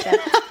Mouse and stuff.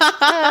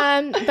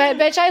 But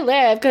bitch, I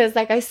live because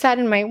like I said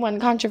in my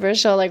one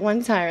controversial like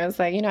one time, I was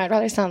like, you know, I'd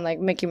rather sound like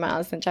Mickey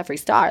Mouse than Jeffree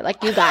Star,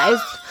 like you guys.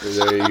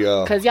 There you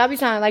go. Because y'all be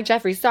sounding like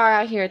Jeffree Star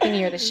out here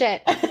thinking you're the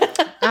shit.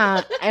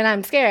 And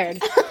I'm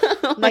scared.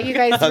 Like you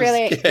guys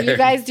you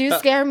guys do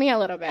scare me a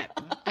little bit.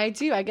 I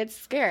do. I get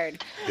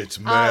scared. It's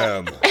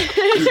ma'am.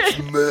 It's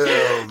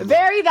ma'am.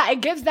 Very that. It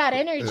gives that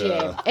energy.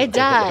 Yeah. It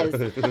does.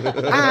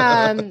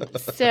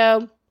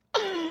 So...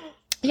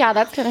 yeah,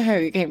 that's kind of how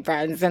we became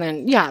friends. And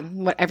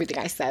then, everything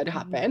I said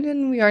happened,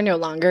 and we are no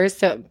longer.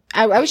 So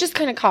I was just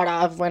kind of caught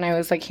off when I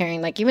was like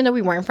hearing, like, even though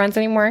we weren't friends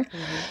anymore,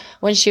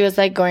 when she was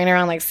like going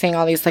around like saying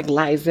all these like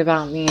lies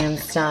about me and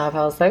stuff,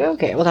 I was like,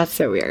 okay, well, that's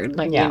so weird.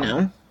 Like, you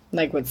know,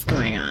 like what's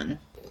going on?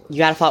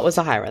 You had a fault with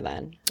Zahra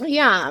then.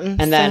 Yeah.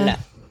 And then,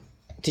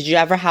 did you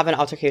ever have an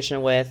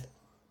altercation with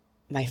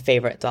my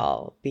favorite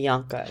doll,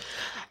 Bianca?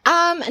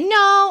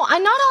 No,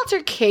 not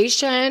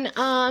altercation.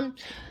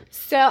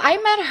 So I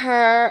met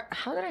her.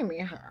 How did I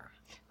meet her?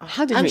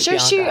 How did you meet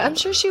Bianca? I'm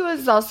sure she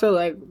was also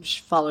like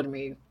she followed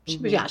me.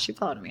 She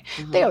followed me.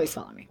 They always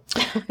follow me.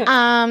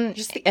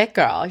 Just the it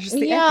girl. Just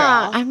the it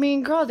girl. I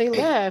mean, girl, they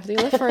live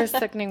for a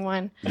sickening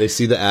one. They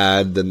see the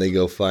ad, then they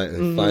go find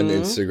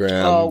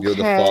Instagram, go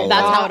to follow.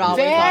 That's how it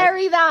always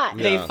Very was. That.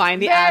 They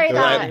find the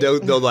ad.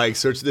 They'll like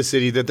search the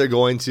city that they're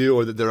going to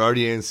or that they're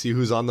already in, see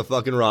who's on the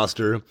fucking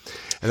roster, and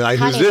they're like,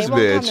 who's this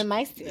bitch? Come to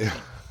my city.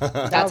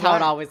 That's how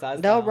it always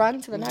does. They'll run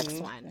to the next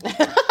one.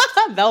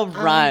 They'll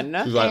run.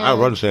 She's like, I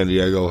run San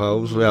Diego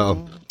house. Yeah.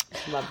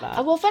 Love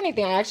that. Well, funny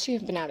thing, I actually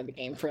have been out of the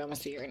game for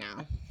almost a year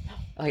now.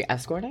 Like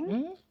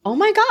escorting? Oh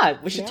my God.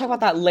 We should talk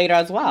about that later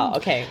as well.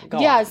 Okay, go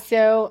on. Yeah,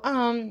 so,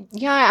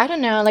 I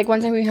don't know. Like,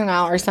 one time we hung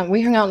out or something.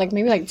 We hung out, like,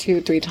 maybe, like,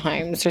 2-3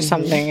 times or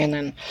something. And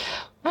then,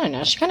 I don't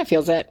know. She kind of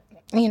feels it.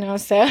 You know,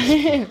 so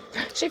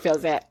she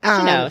feels it.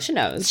 She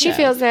knows. She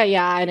feels it,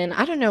 yeah. And then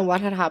I don't know what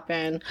had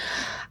happened.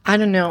 I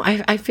don't know.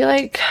 I feel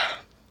like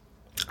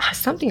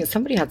somebody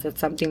had said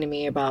something to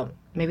me about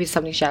maybe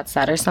something she had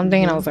said or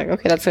something. And I was like,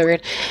 okay, that's so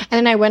weird.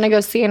 And then I went to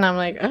go see, and I'm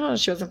like, oh,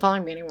 she wasn't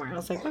following me anymore. I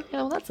was like, okay,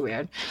 well, that's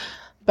weird.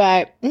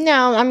 But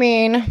no, I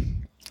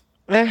mean,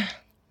 I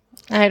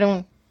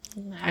don't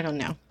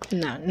know.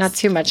 No, not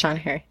too much on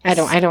her.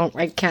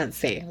 I can't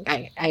say.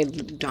 I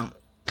don't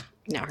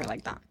know her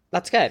like that.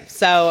 That's good.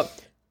 So,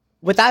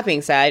 with that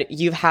being said,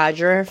 you've had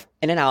your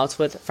in and outs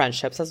with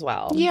friendships as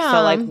well. Yeah.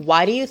 So, like,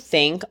 why do you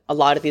think a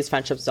lot of these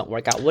friendships don't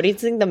work out? What do you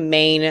think the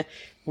main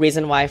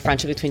reason why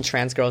friendship between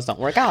trans girls don't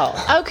work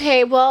out?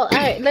 Okay, well,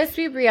 let's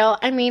be real.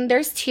 I mean,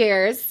 there's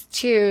tiers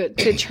to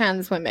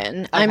trans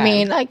women. Okay. I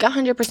mean, like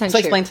 100%. So,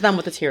 explain to them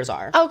what the tiers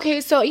are. Okay,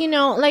 so you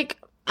know, like.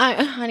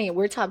 Honey,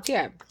 we're top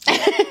tier.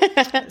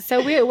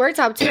 So we're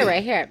top tier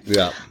right here.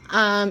 Yeah.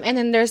 And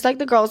then there's like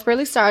the girls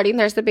really starting.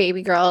 There's the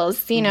baby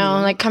girls, you know,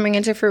 like coming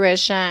into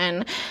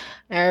fruition.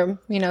 Or,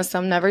 you know,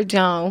 some never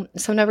do.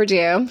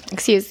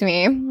 Excuse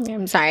me.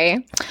 I'm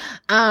sorry.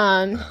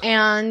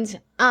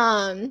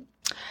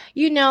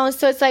 You know,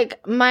 so it's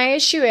like my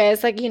issue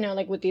is like, you know,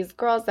 like with these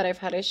girls that I've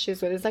had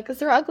issues with, it's like, 'cause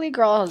they're ugly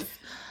girls.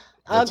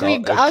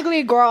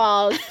 ugly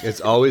girls.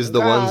 It's always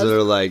the ones that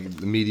are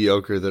like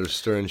mediocre that are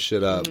stirring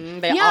shit up.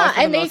 Yeah,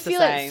 and they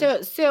feel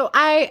it. So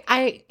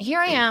I here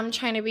I am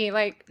trying to be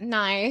like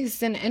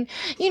nice and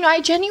you know,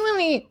 I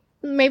genuinely,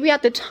 maybe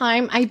at the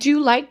time I do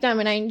like them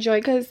and I enjoy,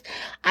 because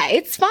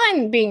it's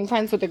fun being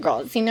friends with the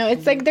girls. You know,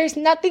 it's like there's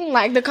nothing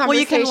like the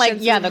conversation. Well,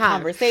 you can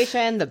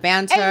conversation, the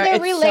banter,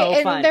 and it's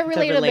so fun. And the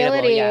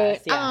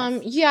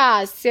relatability.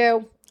 Yes.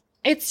 So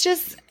it's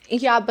just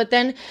but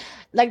then.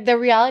 Like, the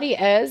reality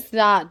is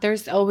that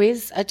there's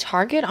always a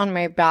target on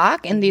my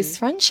back in these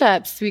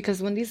friendships,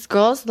 because when these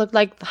girls look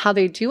like how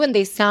they do and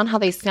they sound how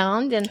they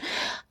sound, and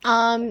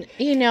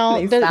you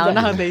know,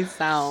 how they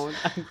sound.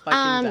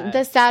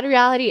 The sad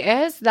reality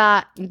is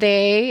that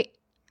they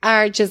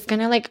are just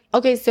gonna like,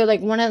 okay, so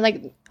like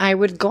I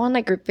would go on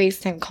like group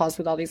FaceTime calls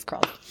with all these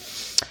girls.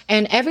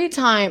 And every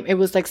time it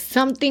was like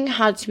something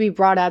had to be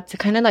brought up to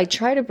kind of like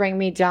try to bring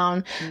me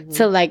down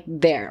to like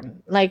there.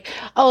 Like,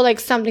 oh, like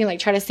something like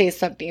try to say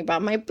something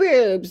about my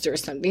boobs or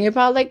something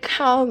about like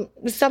how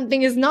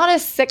something is not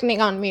as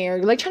sickening on me,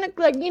 or like trying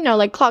to like, you know,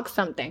 like clock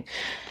something.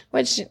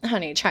 Which,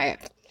 honey, try it.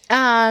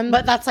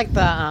 But that's like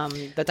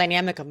the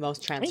dynamic of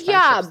most trans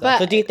friendships. But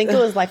so do you think it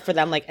was like for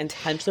them like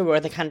intentionally, where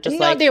they kind of just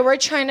no, they were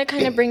trying to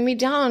kind of bring me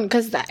down,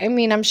 because I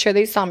mean, I'm sure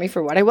they saw me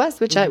for what I was,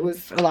 which I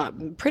was a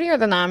lot prettier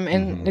than them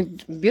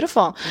and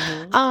beautiful.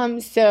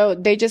 So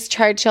they just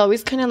tried to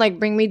always kind of like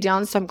bring me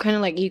down, so I'm kind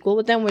of like equal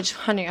with them, which,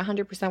 honey,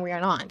 100% we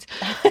are not.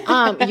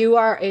 You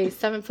are a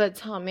 7 foot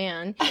tall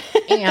man,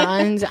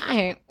 and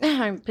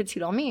I'm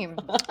petite on me.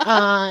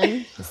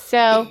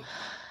 So.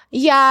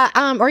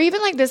 Yeah, or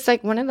even like this,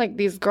 like one of like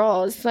these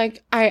girls,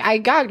 like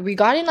we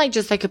got in like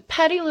just like a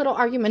petty little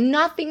argument,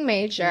 nothing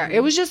major.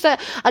 It was just a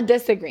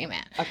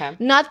disagreement. Okay.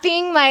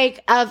 Nothing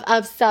like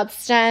of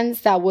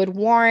substance that would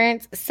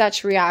warrant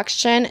such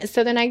reaction.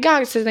 So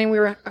then we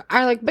are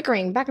like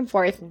bickering back and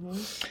forth.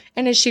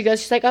 And then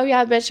she's like, oh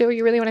yeah, bitch,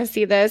 you really want to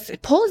see this?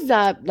 It pulls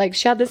up, like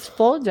she had this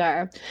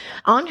folder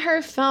on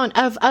her phone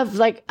of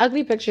like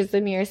ugly pictures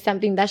of me or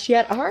something that she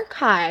had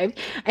archived,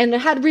 and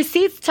had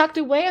receipts tucked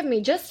away of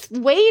me, just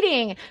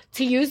waiting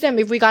to use them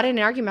if we got in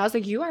an argument. I was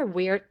like, you are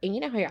weird, and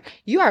you know who you are.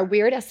 You are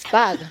weird as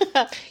fuck.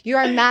 You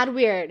are mad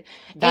weird.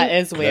 That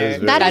is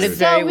weird. That is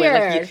so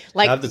weird.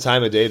 Like have the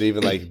time of day to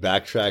even like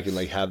backtrack and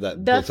like have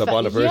that built up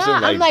on a person.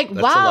 Yeah, I'm like,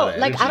 wow.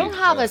 Like I don't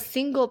have a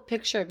single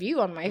picture of you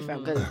on my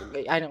phone, because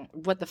I don't.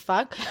 What the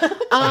fuck?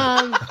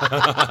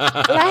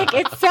 Like,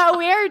 it's so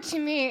weird to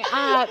me.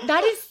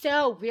 That is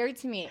so weird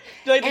to me.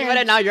 Do I think about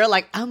it now? You're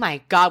like, oh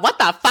my god, what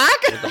the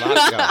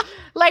fuck?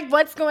 Like,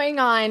 what's going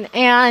on?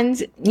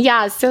 And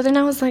yeah, so then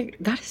I was like,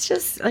 that is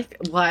just like,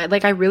 what?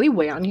 Like, I really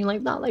weigh on you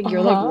like that? Like,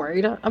 you're like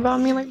worried about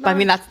me like that? But I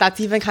mean, that's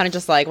even kind of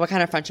just like, what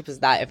kind of friendship is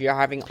that if you're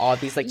having all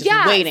these like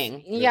just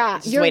waiting? Yeah,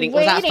 just you're waiting.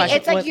 Was that friendship?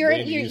 It's like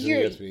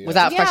was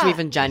that friendship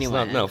even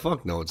genuine? No,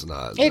 fuck no, it's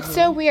not. It's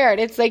so weird.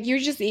 It's like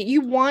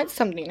you want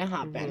something to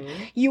happen.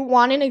 You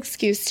want an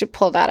excuse to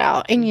pull that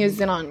out and use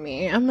it on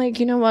me. I'm like,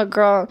 you know what,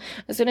 girl?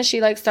 As soon as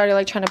she like started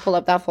like trying to pull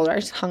up that folder, I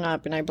just hung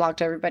up and I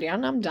blocked everybody,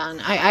 and I'm done.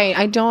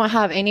 I don't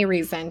have any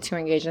reason to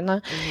engage in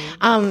that.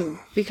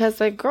 Because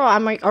like, girl,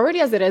 I'm like, already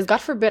as it is,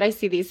 God forbid I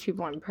see these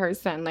people in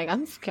person. Like,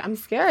 I'm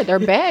scared. They're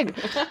big.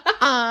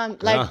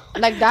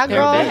 Like that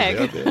girl.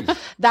 Big.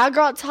 That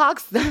girl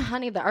talks.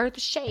 Honey, the earth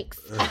shakes.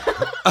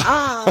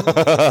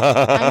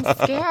 I'm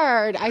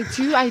scared. I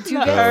do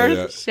get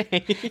earth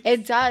shakes.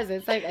 It does.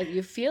 It's like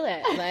you feel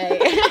it.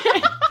 Like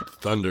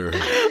thunder.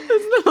 This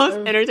is the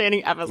most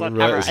entertaining episode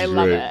ever. I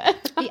love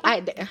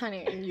it.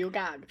 Honey, you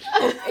gag.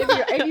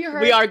 If you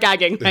heard, we are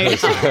gagging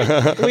right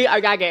now. We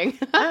are gagging.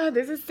 Oh,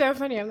 this is so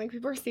funny. I'm like,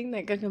 people are seeing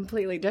like a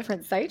completely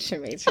different side to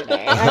me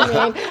today.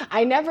 I mean,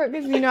 I never,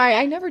 because you know,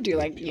 I never do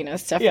like, you know,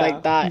 stuff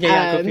like that.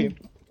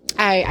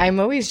 I'm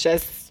always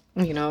just,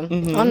 you know,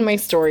 on my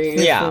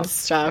stories and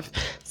stuff.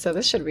 So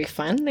this should be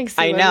fun. Like,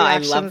 I know, I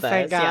love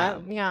this.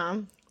 Yeah,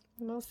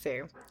 we'll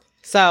see.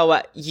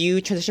 So you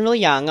transitioned really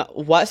young.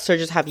 What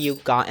surgeries have you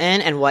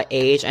gotten, and what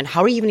age, and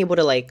how are you even able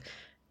to like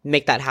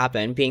make that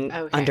happen being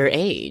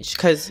underage?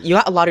 Because you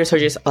got a lot of your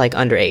surgeries like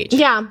underage.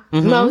 Yeah,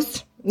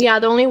 most. Yeah,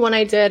 the only one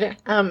I did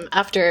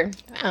after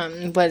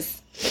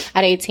was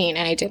at 18,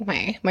 and I did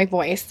my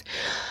voice.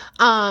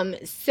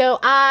 So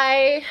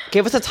I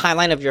give us a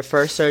timeline of your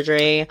first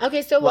surgery.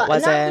 Okay, so what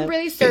was not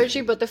really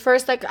surgery, but the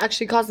first like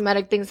actually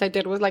cosmetic things I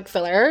did was like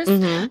fillers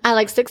at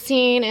like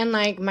 16 and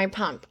like my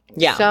pump.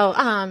 Yeah. So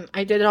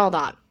I did all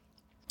that.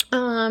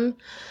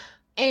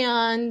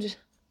 And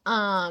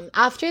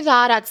after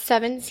that at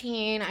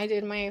 17 I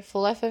did my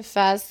full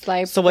FFS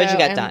like. So what did you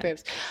get done?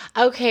 Boobs.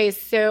 Okay,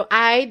 so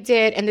I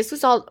did, and this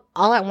was all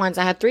at once.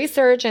 I had 3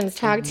 surgeons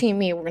tag team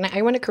me.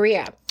 I went to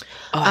Korea.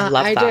 Oh, I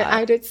love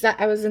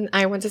that.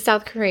 I went to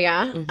South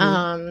Korea.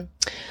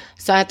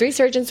 So I had 3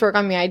 surgeons work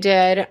on me. I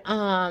did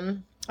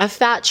a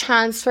fat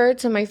transfer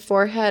to my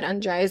forehead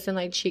under eyes and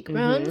like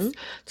cheekbones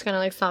to kind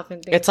of like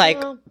soften things. It's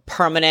like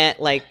permanent,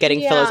 like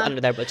getting fillers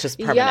under there, but just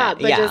permanent. Yeah,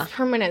 but just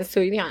permanent. So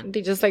yeah,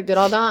 they just like did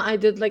all that. I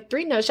did like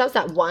 3 nose jobs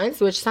at once,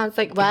 which sounds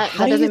like what?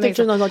 How do you do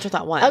 3 nose jobs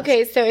at once?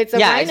 Okay, so it's a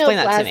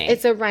rhinoplasty.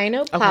 It's a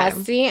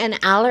rhinoplasty, an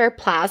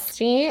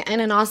allarplasty,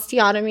 and an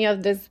osteotomy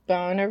of this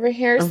bone over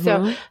here.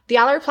 So the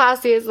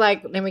allarplasty is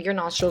like they make your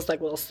nostrils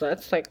like little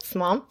slits, like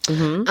small.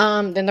 Then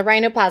the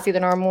rhinoplasty, the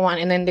normal one,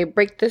 and then they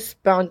break this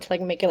bone to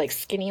like make it like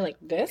skinny like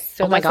this.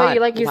 So that's why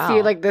you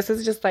see like this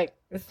is just like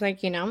it's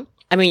like, you know.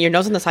 I mean, your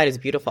nose on the side is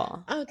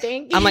beautiful. Oh,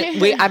 thank you. I'm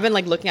like, I've been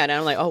like looking at it and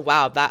I'm like, oh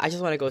wow, I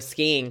just want to go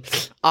skiing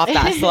off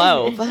that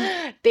slope.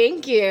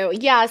 Thank you.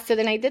 Yeah, so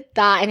then I did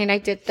that, and then I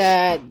did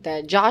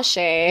the jaw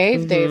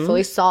shave. They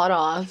fully sawed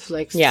off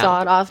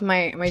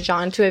my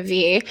jaw into a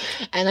V,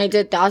 and I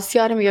did the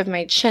osteotomy of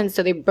my chin.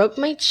 So they broke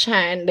my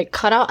chin, they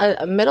cut out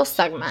a middle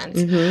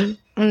segment.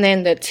 And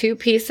then the 2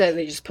 pieces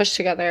they just push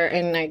together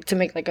and like to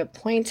make like a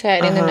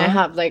pointed, and then I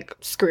have like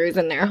screws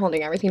in there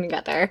holding everything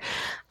together.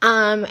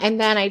 And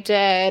then I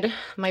did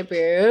my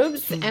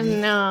boobs,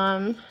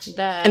 and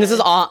this is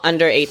all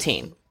under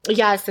 18.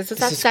 Yes, this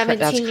was at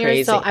 17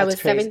 years old. I was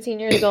 17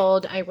 years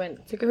old. I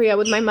went to Korea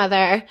with my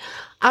mother,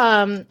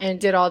 and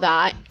did all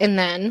that, and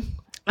then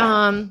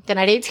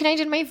at 18 I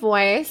did my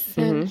voice.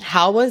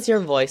 How was your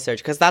voice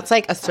surgery? Because that's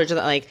like a surgeon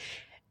that like.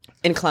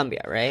 In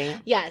Colombia, right?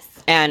 Yes.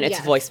 And it's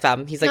Voice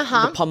Femme. He's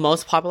like the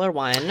most popular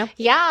one.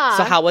 Yeah.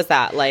 So how was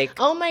that? Like,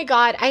 oh my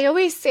God. I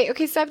always say,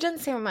 okay, so I've done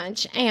so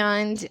much,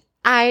 and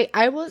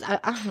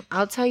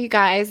I'll tell you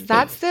guys,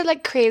 that's the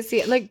like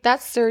crazy, like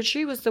that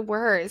surgery was the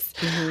worst.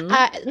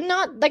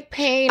 Not like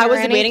pain. I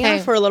was waiting on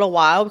it for a little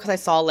while because I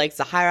saw like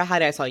Zahira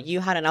had it, I saw you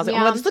had it, and I was like, oh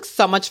my God, this looks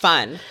so much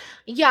fun.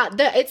 Yeah,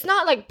 it's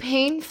not like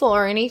painful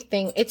or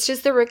anything. It's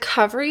just the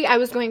recovery. I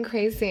was going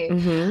crazy.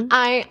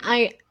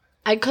 I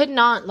could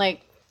not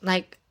like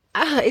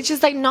it's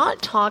just like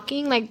not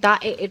talking like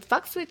that. It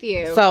fucks with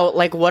you. So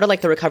like, what are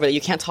like the recovery?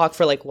 You can't talk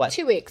for like what?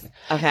 2 weeks.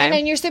 Okay. And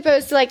then you're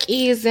supposed to like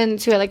ease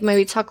into it, like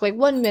maybe talk like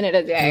 1 minute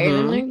a day.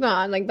 And like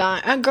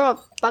that. And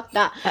girl, fuck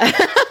that.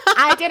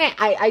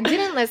 I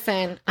didn't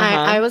listen.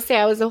 I will say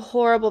I was a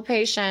horrible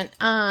patient.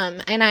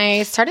 And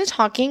I started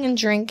talking and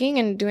drinking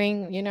and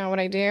doing, you know what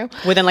I do.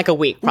 Within like a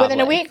week, probably. Within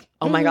a week.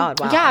 Oh my God,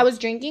 wow. Yeah, I was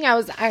drinking. I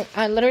was at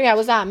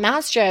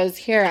Mastro's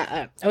here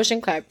at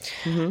Ocean Club.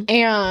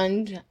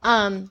 And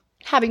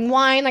having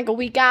wine like a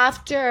week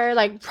after,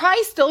 like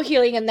probably still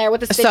healing in there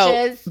with the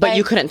stitches. So, but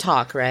you couldn't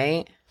talk,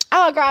 right?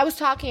 Oh, girl, I was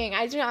talking.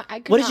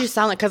 What did you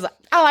sound like? Because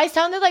I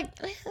sounded like...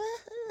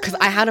 Because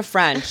I had a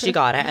friend, she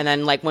got it, and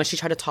then like when she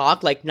tried to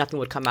talk, like nothing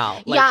would come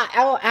out. Like,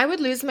 I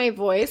would lose my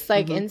voice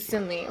like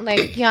instantly.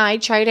 Like I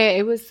tried it.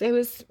 It was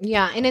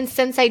and then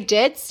since I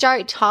did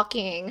start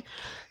talking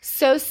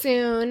so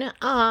soon,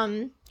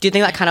 do you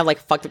think that kind of like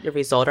fucked up your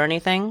result or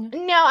anything?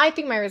 No, I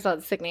think my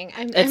result's sickening.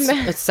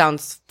 It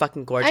sounds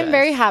fucking gorgeous. I'm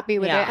very happy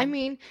with it. I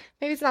mean,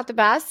 maybe it's not the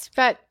best,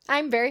 but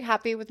I'm very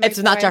happy with my It's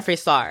not Jeffree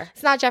Star.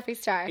 It's not Jeffree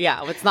Star.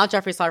 Yeah, it's not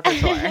Jeffree Star for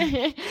sure.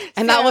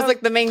 And that was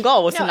like the main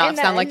goal, was to not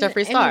sound like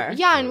Jeffree Star.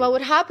 And what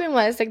would happen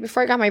was like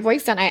before I got my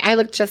voice done, I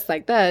looked just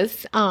like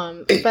this.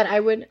 But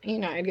I would,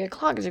 I'd get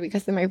clogged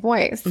because of my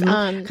voice.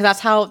 Because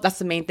that's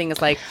the main thing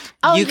is like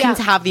you can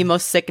have the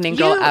most sickening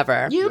girl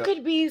ever. You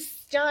could be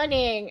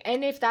stunning,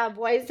 and if that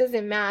voice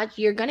doesn't match,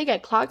 you're gonna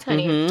get clogged,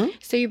 honey.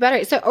 So you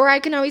better. Or I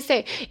can always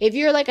say, if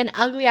you're like an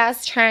ugly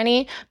ass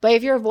tranny, but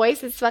if your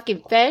voice is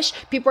fucking fish,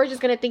 people are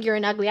just gonna think you're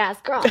an ugly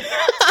ass girl.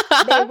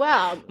 They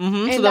will.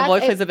 So the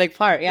voice plays a big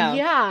part.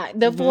 Yeah.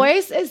 The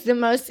voice is the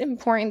most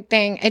important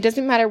thing. It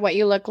doesn't matter what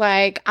you look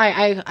like.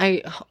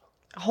 I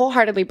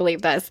wholeheartedly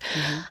believe this.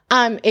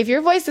 If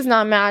your voice does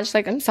not match,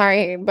 like I'm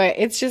sorry, but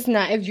it's just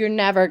not. If you're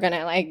never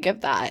gonna like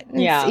give that.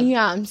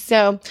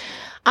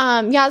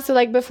 So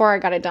like before I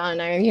got it done,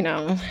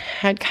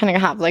 I'd kind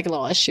of have like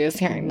little issues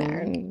here and there,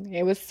 and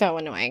it was so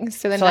annoying.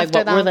 So then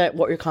after what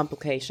were your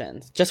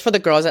complications? Just for the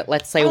girls that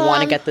let's say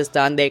want to get this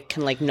done, they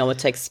can like know what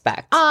to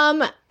expect.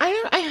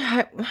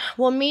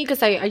 Me,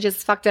 because I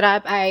just fucked it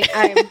up.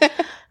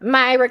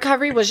 My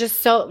recovery was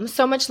just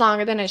so much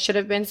longer than it should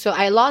have been. So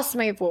I lost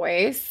my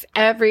voice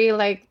every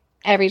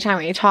time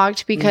I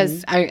talked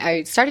because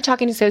I started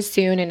talking so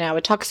soon, and I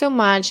would talk so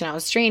much, and I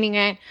was straining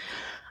it.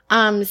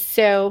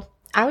 So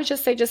I would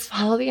just say, just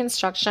follow the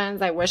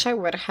instructions. I wish I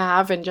would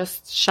have, and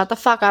just shut the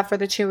fuck up for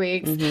the 2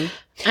 weeks.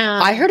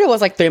 I heard it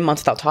was like 3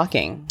 months without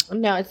talking.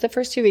 No, it's the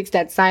first 2 weeks,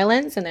 dead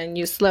silence, and then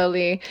you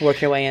slowly work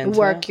your way in.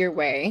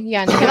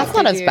 Yeah, that's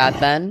not as bad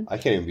then. I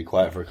can't even be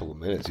quiet for a couple of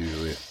minutes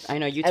usually. I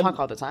know you talk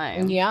all the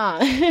time. Yeah,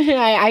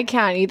 I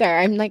can't either.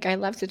 I'm like, I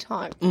love to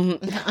talk.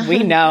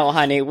 We know,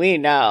 honey. We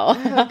know.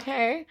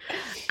 Okay.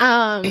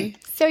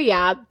 So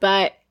yeah,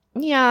 but.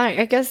 Yeah,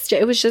 I guess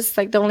it was just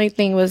like the only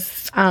thing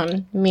was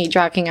me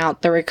dragging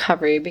out the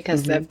recovery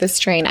because of the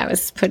strain I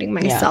was putting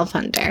myself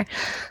under.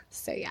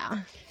 So,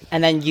 yeah.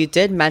 And then you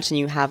did mention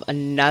you have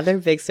another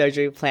big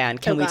surgery plan.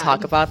 Can we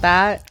talk about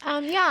that?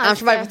 Yeah. I'm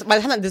sure by the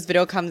time that this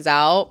video comes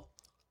out,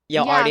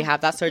 you'll already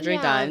have that surgery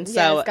done.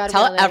 So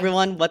tell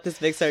everyone what this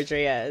big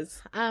surgery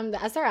is. The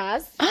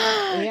SRS.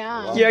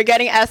 Yeah. You're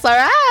getting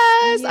SRS.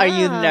 Yeah. Are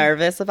you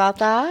nervous about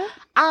that?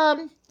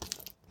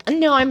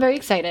 No, I'm very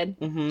excited.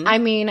 Mm-hmm. I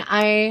mean,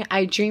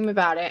 I dream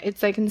about it.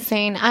 It's like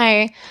insane.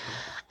 I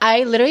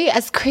literally,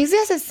 as crazy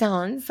as it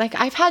sounds, like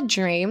I've had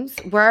dreams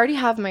where I already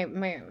have my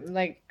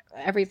like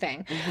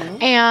everything.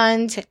 Mm-hmm.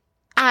 And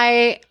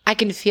I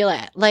can feel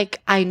it. Like,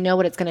 I know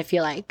what it's going to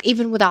feel like.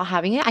 Even without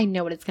having it, I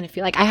know what it's going to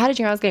feel like. I had a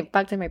dream I was getting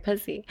fucked in my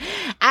pussy.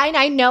 And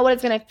I know what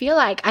it's going to feel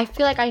like. I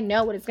feel like I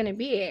know what it's going to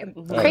be.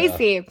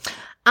 Crazy.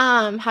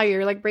 How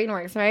your, like, brain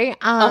works, right?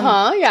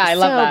 Yeah, I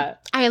love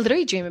that. I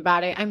literally dream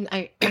about it.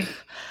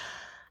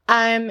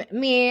 I'm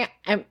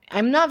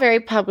not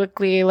very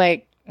publicly,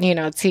 like,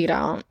 teed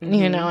out.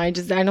 Mm-hmm.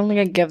 I don't think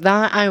I give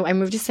that. I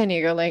moved to San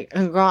Diego, like,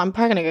 girl, I'm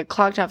probably gonna get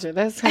clocked after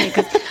this, honey,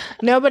 because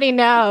nobody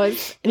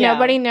knows. Yeah.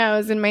 Nobody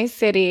knows in my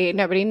city.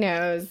 Nobody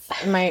knows.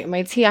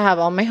 My tea, I have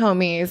all my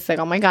homies, like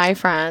all my guy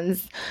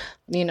friends.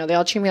 They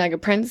all treat me like a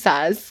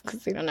princess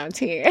because they don't know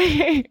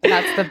tea.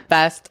 That's the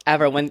best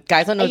ever. When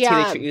guys don't know tea,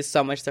 they treat you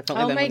so much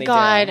differently than when they do. Oh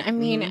my God. I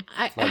mean,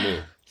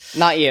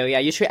 Not you. Yeah,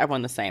 you treat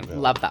everyone the same. Yeah.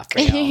 Love that for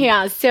you.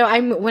 Yeah. So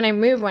when I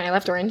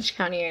left Orange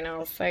County, and I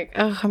was like,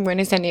 oh, I'm going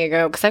to San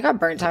Diego because I got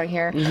burnt out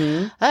here.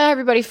 Mm-hmm.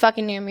 Everybody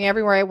fucking knew me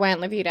everywhere I went.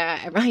 La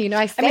Vida.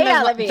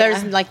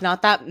 There's like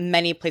not that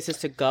many places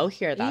to go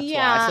here. That's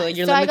why. So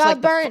you're limited I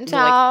got burnt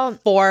out.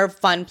 Like 4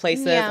 fun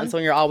places, and so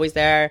when you're always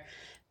there,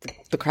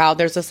 the crowd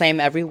there's the same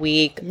every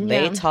week.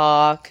 They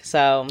talk.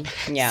 So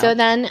yeah. So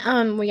then,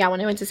 when I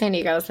went to San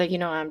Diego, I was like,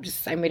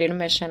 I made it a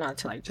mission not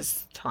to like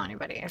just tell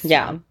anybody. So.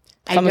 Yeah.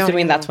 So I'm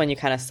assuming that's when you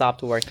kind of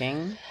stopped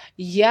working.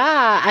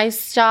 Yeah, I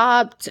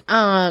stopped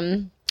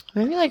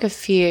maybe like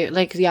almost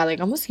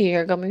a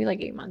year ago, maybe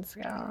like 8 months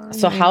ago.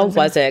 So how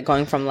was it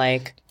going from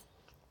like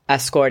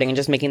escorting and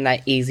just making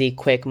that easy,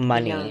 quick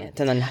money and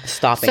then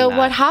stopping? So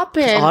what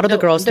happened? A lot of the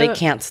girls they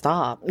can't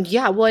stop.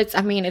 Yeah, well, it's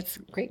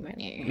great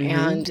money,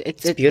 and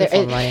it's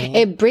beautiful money.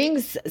 It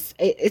brings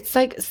it's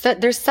like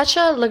there's such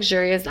a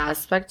luxurious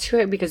aspect to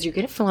it because you're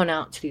getting flown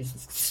out to these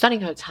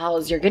stunning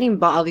hotels. You're getting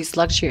bought all these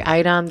luxury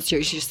items.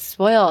 You're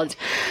spoiled.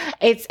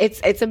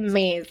 It's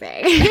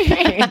amazing.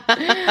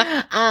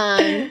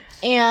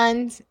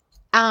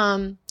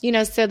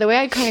 So the way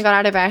I kind of got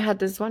out of it, I had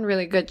this one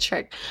really good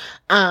trick.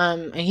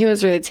 And he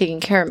was really taking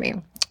care of me.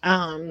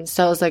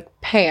 So I was like,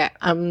 pay it.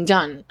 I'm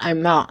done.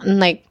 I'm out. And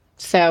like,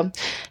 so,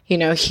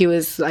 he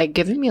was like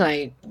giving me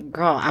like,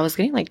 girl, I was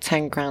getting like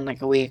 10 grand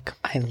like a week.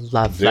 I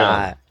love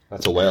that.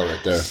 That's a whale right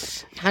there.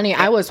 Honey,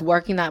 I was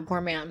working that poor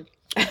man.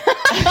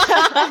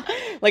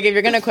 Like if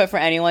you're going to quit for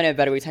anyone, it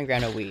better be 10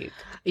 grand a week.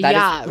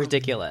 That is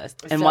ridiculous.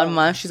 In 1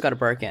 month, she's got a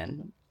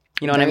Birkin.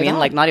 You know what I mean?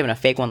 Like not even a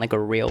fake one, like a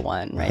real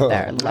one right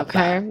there. Love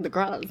that. The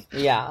girls.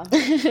 Yeah.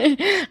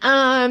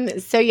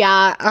 So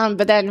yeah.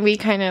 But then we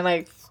kind of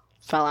like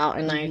fell out,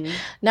 and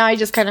now I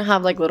just kind of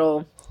have like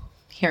little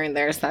here and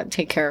there's that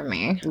take care of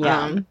me.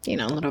 Yeah.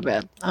 A little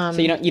bit. So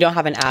you don't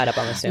have an ad up,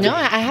 I'm assuming. No,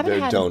 I haven't.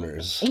 They're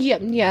donors.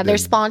 Yeah. They're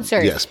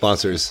sponsors. Yeah,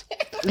 sponsors.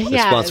 They're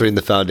sponsoring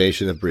the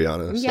foundation of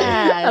Brianna. So.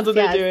 Yeah, that's what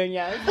they're doing.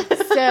 Yeah.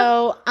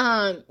 So,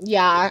 I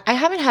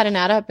haven't had an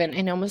ad up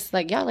in almost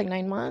like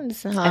 9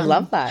 months. I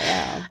love that.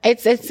 Yeah.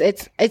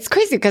 It's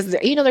crazy because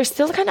they're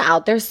still kind of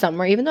out there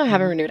somewhere. Even though I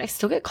haven't renewed, I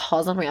still get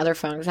calls on my other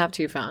phones. I have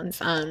 2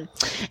 phones. And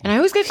I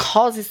always get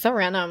calls. It's so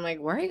random. I'm like,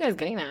 where are you guys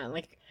getting that?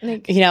 Like,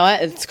 you know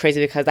what? It's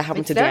crazy because that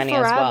happened to Danny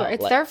as well.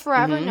 It's there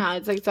forever now.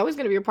 It's like it's always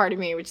gonna be a part of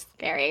me, which is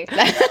scary. But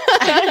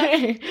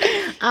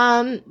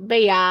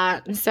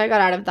yeah, so I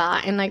got out of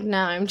that, and like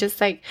now I'm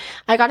just like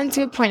I got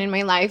into a point in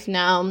my life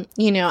now.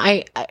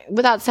 I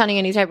without sounding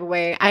any type of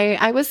way,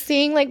 I was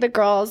seeing like the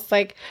girls,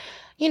 like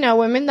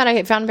women that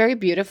I found very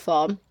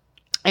beautiful.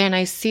 And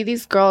I see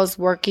these girls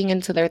working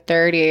into their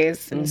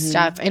 30s and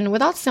stuff. And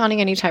without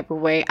sounding any type of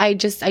way, I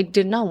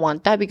did not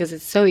want that because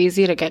it's so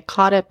easy to get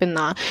caught up in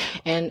that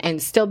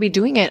and still be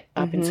doing it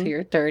up until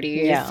your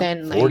 30s. Yeah.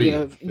 And like,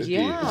 40, 50.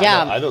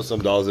 Yeah. I know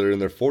some dolls that are in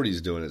their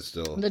 40s doing it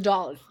still. The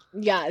dolls.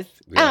 Yes.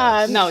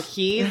 No,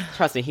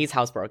 trust me, he's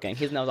housebroken.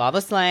 He knows all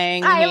the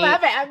slang. I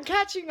love it. I'm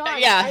catching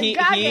on. Yeah, he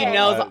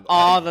knows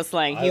all the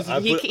slang. He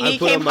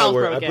came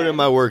housebroken. I put in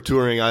my work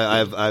touring.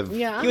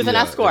 He was an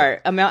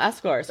escort, a male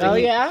escort. So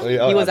he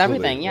was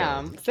everything.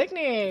 Yeah.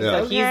 Sickening.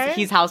 Yeah. So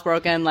he's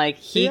housebroken. Like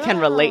he can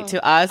relate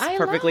to us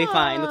perfectly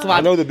fine. That's why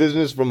I know the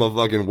business from a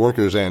fucking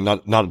worker's end,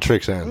 not a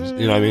trick's end.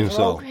 You know what I mean?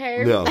 So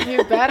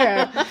you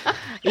better.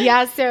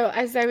 Yeah, so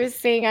as I was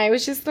saying, I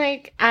was just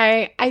like,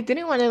 I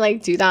didn't want to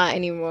like do that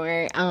anymore.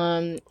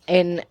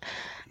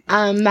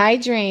 My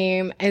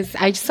dream is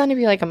I just want to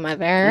be like a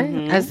mother,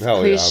 as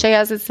cliche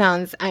as it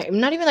sounds. I'm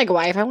not even like a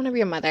wife. I want to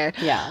be a mother.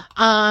 Yeah.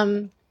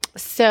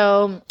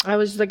 So I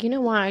was like, you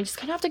know what? I just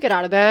kind of have to get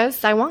out of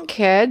this. I want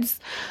kids.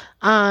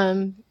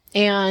 And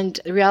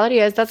the reality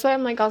is that's why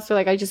I'm like also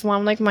like I just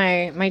want like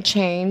my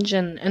change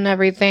and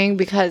everything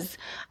because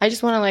I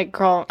just want to like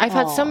girl. I've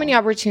had so many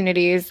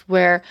opportunities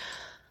where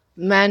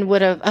men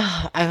would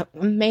have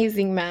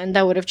amazing men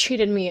that would have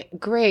treated me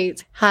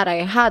great had I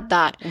had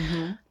that,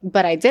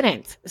 but I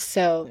didn't.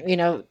 So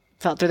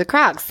fell through the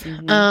cracks.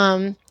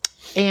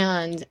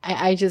 And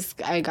I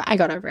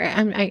got over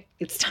it.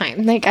 It's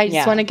time. Like, I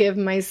just want to give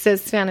my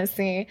cis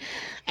fantasy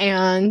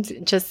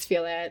and just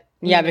feel it.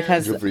 Yeah,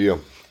 because good for you.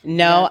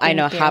 No, I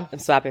know. I'm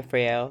so happy for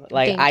you.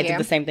 Like, I did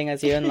the same thing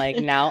as you, and like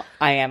now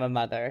I am a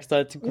mother, so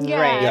it's great.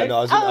 Yeah,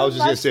 no, I was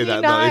just gonna say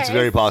that. No, it's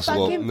very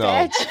possible. Fucking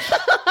no,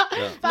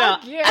 no,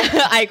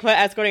 I quit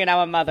escorting, and I'm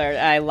a mother.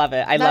 I love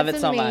it. I love it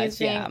so much.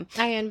 Yeah,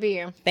 I envy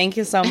you. Thank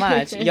you so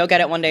much. You'll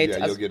get it one day.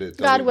 Yeah, you'll get it.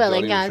 God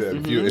willing, yes.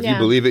 If you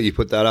believe it, you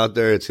put that out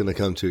there, it's gonna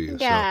come to you.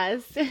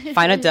 Yes. So.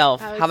 Find a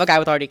DILF. Have a guy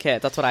with already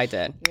kids. That's what I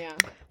did. Yeah.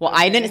 Well,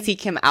 I didn't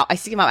seek him out. I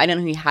seek him out. I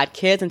didn't know he had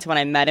kids until when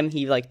I met him.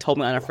 He like told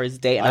me on our first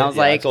date, and I was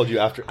like, I told you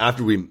after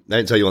we. I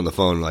didn't tell you on the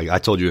phone. Like I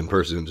told you in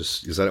person,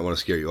 just because I didn't want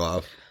to scare you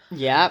off.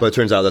 Yeah. But it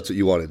turns out that's what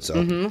you wanted.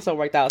 So so it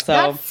worked out. So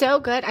that's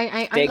so good.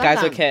 I date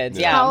guys with kids.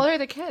 Yeah. How old are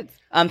the kids?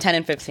 10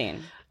 and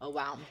 15. Oh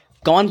wow.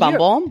 Go on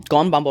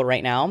Bumble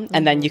right now,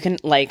 and then you can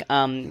like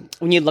when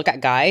you look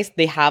at guys,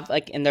 they have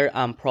like in their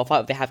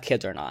profile if they have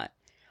kids or not.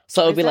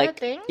 So it'll be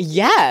like,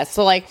 yeah.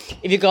 So like,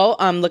 if you go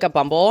look at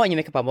Bumble and you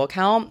make a Bumble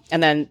account,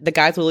 and then the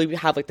guys will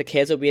have like the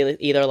kids will be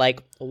either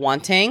like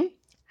wanting,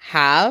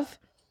 have,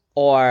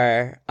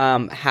 or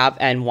have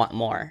and want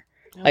more.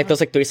 Like those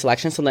like 3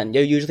 selections. So then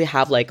you usually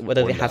have like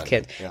whether they have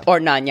kids or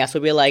none. Yes,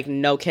 would be like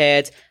no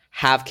kids,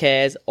 have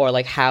kids, or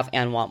like have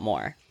and want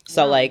more.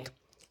 So like,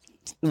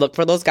 look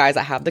for those guys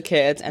that have the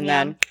kids, and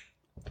then.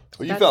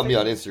 Well, you found me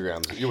on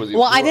Instagram.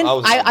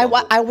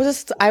 I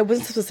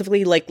wasn't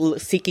specifically like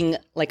seeking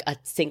like a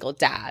single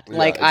dad. Yeah,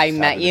 like I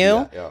met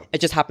you.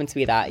 It just happened to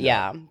be that.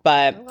 Yeah.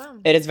 But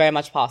it is very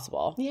much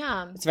possible.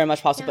 Yeah. It's very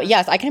much possible. But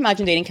yes, I can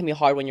imagine dating can be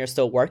hard when you're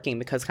still working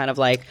because kind of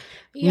like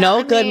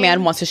no good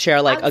man wants to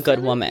share like a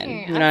good woman.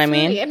 You know what I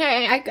mean? And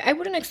I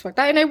wouldn't expect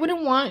that, and I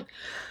wouldn't want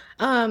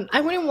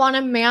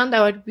a man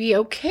that would be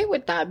okay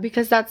with that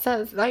because that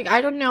says like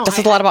I don't know. That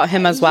says a lot about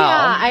him as well.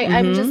 Yeah,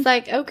 I'm just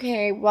like,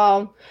 okay,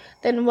 well,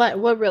 then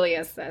what really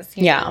is this?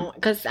 You know?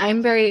 Because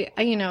I'm very,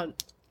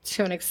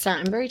 to an extent,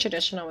 I'm very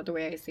traditional with the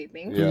way I see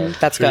things. Yeah,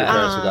 that's good. Your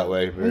parents are that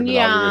way. Very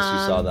monogamous.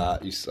 You saw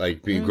that. You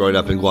like being growing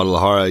up in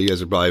Guadalajara. You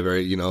guys are probably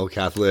very,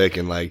 Catholic,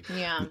 and like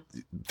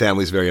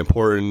family's very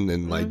important,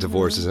 and like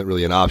divorce isn't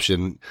really an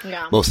option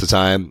most of the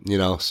time.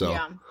 So.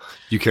 Yeah.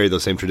 You carry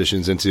those same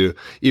traditions into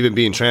even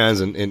being trans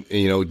and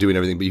doing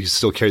everything, but you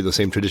still carry those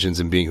same traditions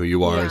in being who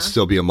you are and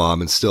still be a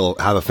mom and still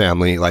have a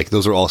family. Like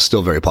those are all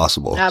still very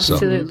possible.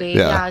 Absolutely.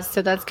 So,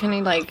 so that's kind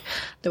of like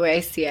the way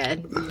I see it.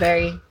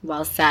 Very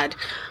well said.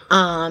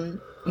 So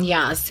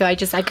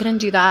I couldn't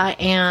do that.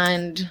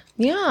 And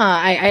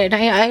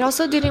I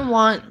also didn't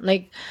want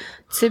like,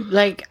 to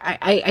like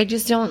I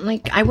just don't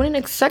like I wouldn't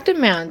expect a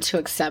man to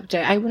accept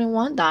it. I wouldn't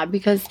want that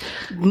because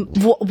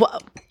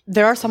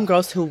there are some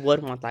girls who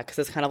would want that because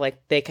it's kind of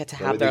like they get to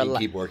have their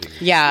life. Keep working.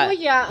 Yeah. Oh,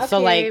 yeah. Okay. So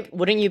like,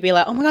 wouldn't you be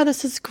like, oh my god,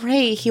 this is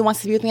great. He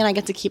wants to be with me, and I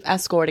get to keep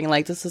escorting.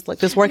 Like this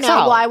works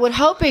out. Well, I would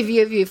hope if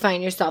you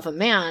find yourself a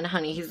man,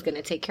 honey, he's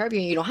gonna take care of you,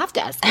 and you don't have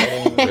to escort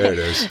him. There it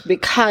is.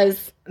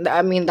 Because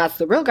I mean, that's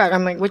the real guy.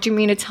 I'm like, what you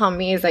mean to tell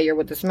me is that you're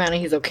with this man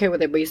and he's okay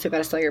with it, but you still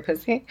gotta sell your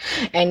pussy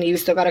and you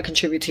still gotta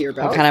contribute to your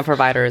bill? What kind of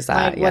provider is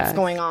that? Like, what's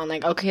going on?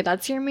 Like, okay,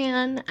 that's your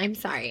man. I'm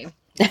sorry.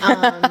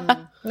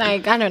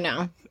 Like, I don't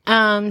know.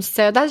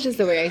 So that's just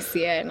the way I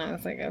see it, and I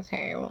was like,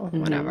 okay, well,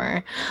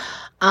 whatever.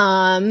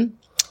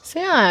 So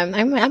yeah,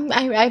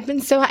 I've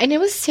been so, and it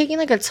was taking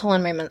like a toll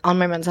on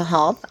my mental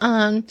health.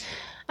 I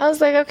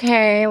was like,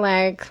 okay,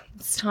 like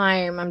it's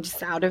time. I'm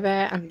just out of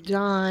it. I'm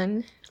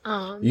done.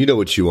 You know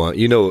what you want.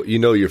 You know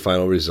your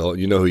final result.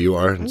 You know who you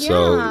are, and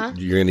so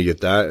you're gonna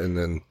get that, and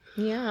then.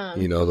 Yeah.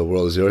 The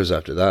world is yours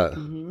after that.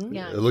 Mm-hmm.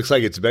 Yeah. It looks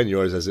like it's been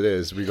yours as it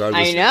is,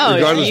 regardless. I know.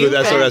 Regardless with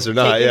SRS or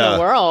not. Yeah. The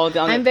world.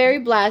 I'm very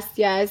blessed.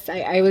 Yes.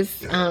 I was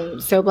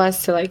so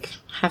blessed to like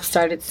have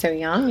started so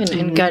young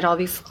and get all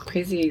these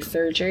crazy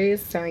surgeries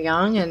so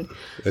young. And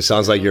it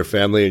sounds like your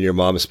family and your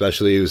mom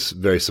especially was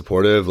very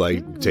supportive,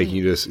 like taking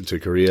you to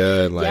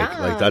Korea and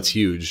like that's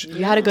huge.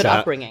 You had a good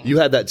upbringing. You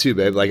had that too,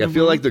 babe. Like I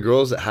feel like the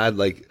girls that had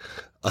like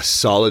a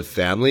solid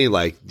family,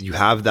 like you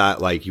have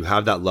that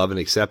love and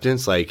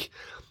acceptance, like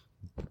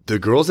the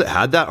girls that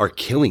had that are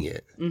killing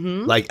it,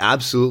 like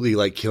absolutely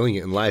like killing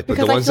it in life. But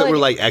because the ones that were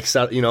like X'd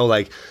out,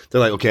 like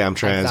they're like, okay, I'm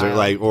trans,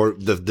 or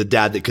the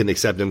dad that couldn't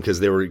accept them because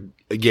they were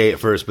gay at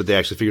first, but they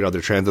actually figured out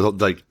they're trans. They're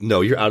like,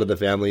 no, you're out of the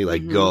family.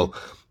 Like, go.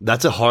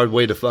 That's a hard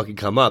way to fucking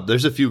come up.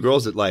 There's a few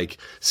girls that like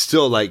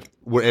still like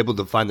were able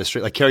to find the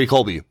straight, like Carrie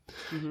Colby.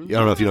 I don't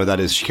know if you know who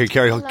that is.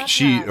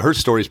 Her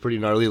story is pretty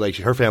gnarly. Like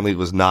her family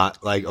was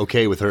not like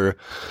okay with her,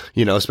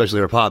 especially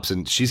her pops,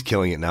 and she's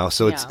killing it now.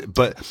 So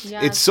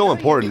it's so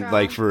important.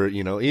 Like for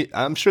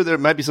I'm sure there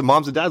might be some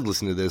moms and dads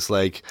listening to this.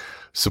 Like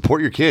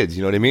support your kids.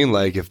 You know what I mean?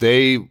 Like if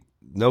they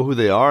know who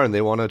they are and they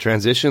want to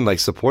transition, like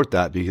support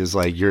that because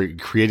like you're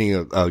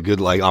creating a good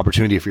like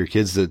opportunity for your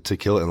kids to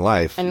kill it in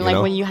life. And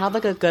like when you have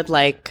like a good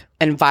like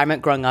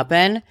environment growing up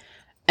in,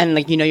 and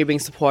like you're being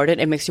supported,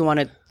 it makes you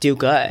want to do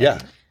good. Yeah.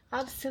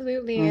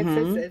 Absolutely.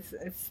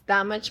 It's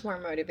that much more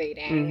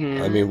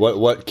motivating. I mean,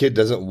 what kid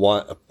doesn't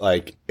want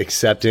like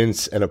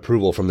acceptance and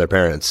approval from their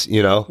parents,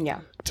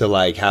 Yeah. to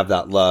like have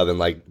that love and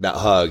like that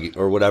hug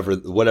or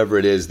whatever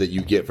it is that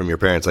you get from your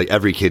parents. Like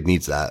every kid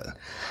needs that.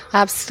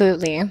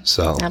 Absolutely.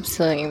 So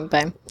absolutely,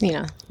 but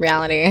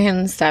reality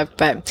and stuff.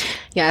 But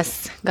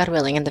yes, God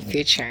willing, in the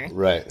future.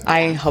 Right.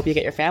 I hope you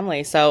get your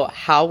family. So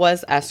how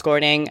was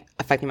escorting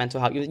affecting mental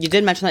health? You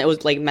did mention that it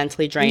was like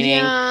mentally draining.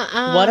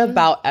 Yeah, what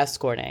about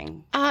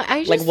escorting? I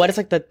just, like, what is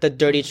like the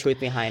dirty truth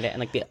behind it and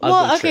like the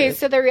ugly truth?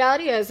 So the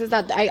reality is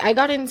that I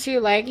got into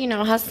like,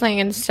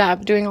 hustling and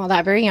stuff, doing all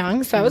that very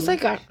young. So I was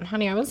like,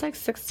 honey, I was like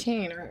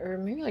 16 or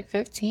maybe like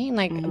 15.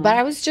 Like, but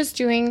I was just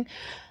doing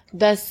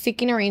the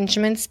seeking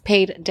arrangements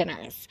paid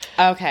dinners.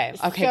 Okay,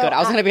 So good. I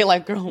was gonna be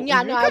like, girl,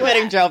 Yeah, you're no, I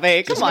committing would-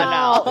 Jovi. Come on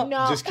now.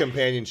 No. Just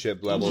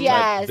companionship level.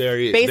 Yes. Type.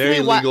 Very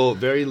Basically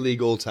very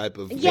legal type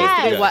of. Yes.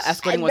 Basically what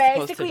escorting was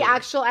supposed to Basically be.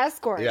 actual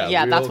escort.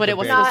 Yeah, that's real what it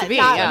was companion- supposed to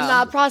be.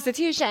 Not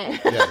prostitution.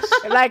 Yes.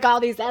 Like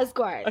all these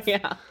escorts.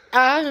 Yeah.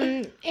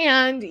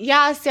 And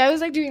yeah, so I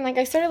was like doing, like,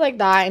 I started like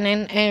that,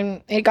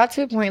 and it got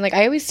to a point, like,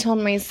 I always told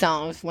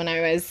myself when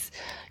I was,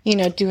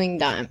 doing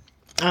that,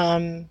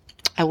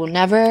 I will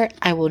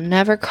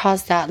never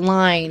cross that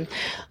line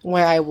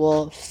where I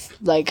will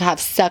like have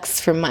sex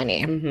for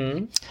money.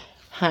 Mm-hmm.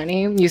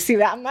 Honey, you see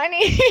that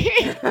money?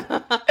 See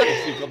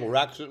a couple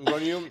racks in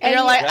front of you. And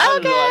you're like, Yeah,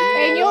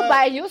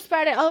 okay. and you'll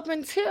spread it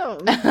open too.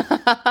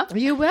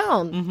 You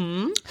will.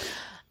 Mm-hmm.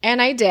 And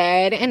I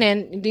did. And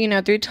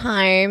then, through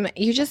time,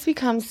 you just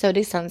become so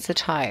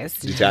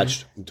desensitized.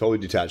 Detached. Totally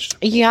detached.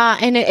 Yeah,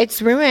 and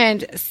it's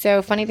ruined.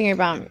 So funny thing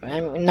about,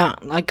 I'm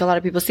not like a lot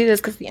of people see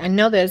this, because I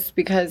know this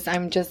because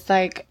I'm just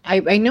like,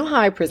 I know how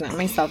I present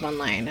myself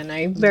online, and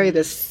I bury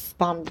this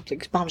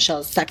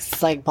bombshell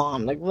sex like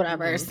bomb, like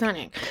whatever,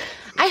 stunning.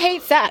 I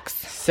hate sex.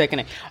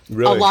 Sickening.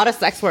 Really? A lot of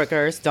sex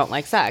workers don't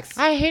like sex.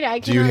 I hate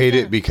it. Do you hate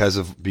it because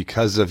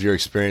of your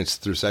experience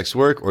through sex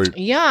work, or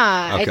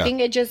Yeah, Okay. I think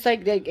it just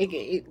like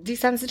it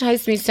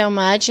desensitized me so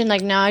much, and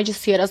like now I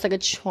just see it as like a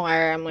chore.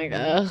 I'm like,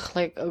 ugh,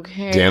 like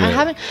okay. Damn it.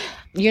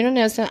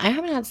 I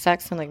haven't had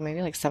sex in like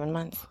maybe like 7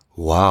 months.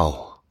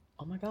 wow?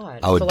 Oh my god.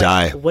 I would like,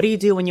 die. What do you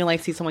do when you like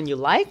see someone you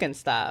like and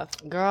stuff?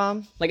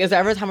 Girl, Like, is there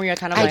ever a time where you're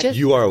kind of I like, just-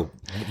 You are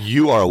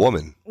a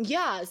woman.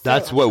 yeah. So,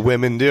 That's what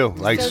women do.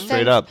 Like so straight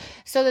since- up.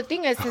 So the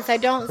thing is, since I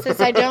don't, that's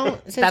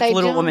what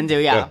little women do?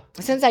 Yeah.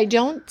 Since I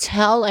don't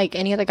tell like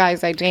any of the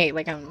guys I date,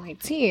 like on my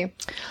tea,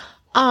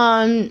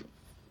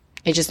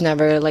 it just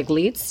never like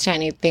leads to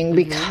anything,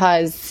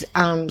 because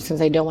since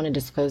I don't want to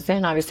disclose it,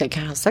 and obviously I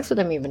can't have sex with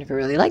them even if I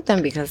really like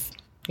them, because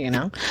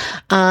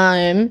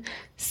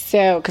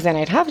so because then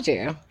I'd have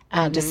to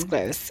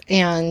disclose.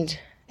 And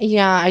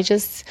yeah, I'm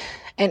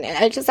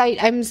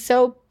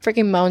so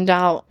freaking moaned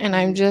out, and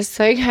I'm just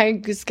like, I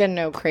just get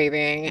no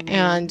craving.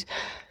 And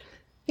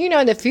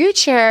in the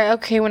future,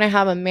 okay, when I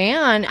have a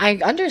man, I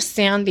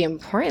understand the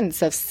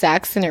importance of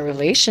sex in a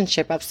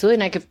relationship, absolutely,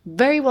 and I could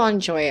very well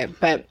enjoy it.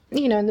 But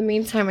in the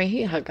meantime, I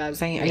hate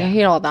hookups. I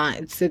hate all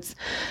that. It's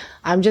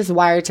I'm just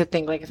wired to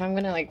think like, if I'm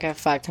gonna like get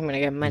fucked, I'm gonna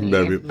get money. You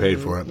better be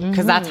paid for it.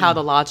 Because that's how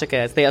the logic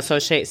is. They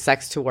associate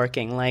sex to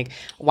working. Like,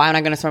 why am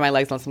I going to spread my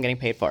legs unless I'm getting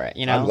paid for it?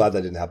 I'm glad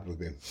that didn't happen with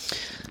me.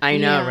 I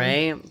know, Yeah.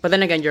 right? But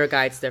then again, your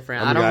guide's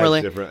different. I I'm don't guys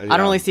really, different. I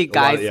don't really see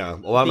guys. A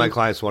lot of my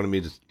clients wanted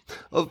me to.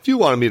 A few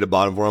wanted me to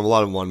bottom for them. A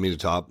lot of them wanted me to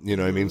top. You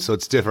know what I mean? So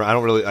it's different. I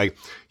don't really like.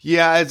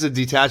 Yeah, it's a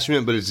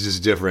detachment, but it's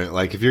just different.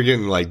 Like if you're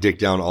getting like dicked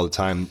down all the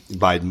time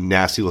by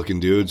nasty looking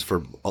dudes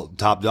for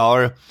top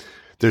dollar,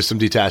 there's some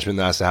detachment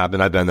that has to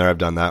happen. I've been there. I've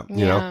done that.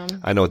 You know,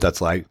 I know what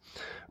that's like.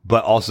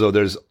 But also,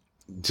 there's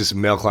just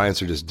male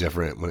clients are just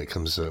different when it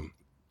comes to.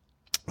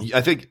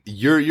 I think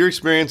your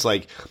experience,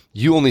 like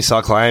you only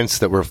saw clients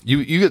that were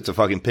you get to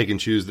fucking pick and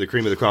choose the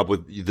cream of the crop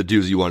with the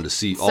dudes you wanted to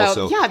see. So,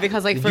 also, yeah,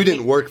 because like for you me,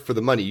 didn't work for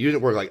the money. You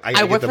didn't work like I I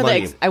gotta worked get for the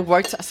money. I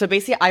worked. So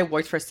basically, I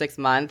worked for 6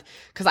 months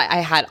because I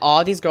had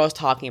all these girls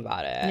talking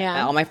about it. Yeah.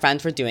 And all my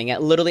friends were doing it.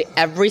 Literally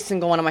every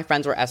single one of my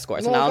friends were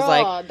escorts, and I was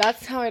like,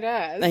 that's how it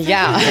is.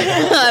 yeah,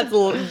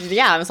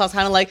 yeah. And so I was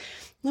kind of like,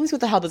 let me see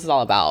what the hell this is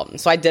all about.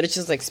 So I did it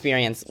just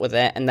experience with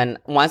it, and then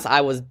once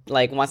I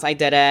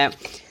did it,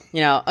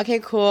 okay,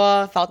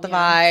 cool, felt the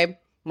vibe.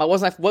 What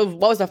was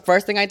the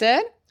first thing I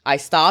did? I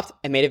stopped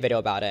and made a video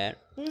about it.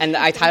 And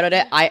I titled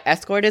it, I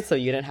escorted so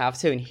you didn't have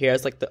to. And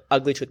here's like the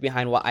ugly truth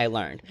behind what I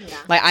learned. Yeah.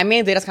 Like I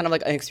made it as kind of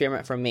like an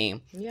experiment for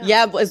me.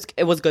 Yeah,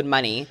 it was good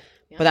money.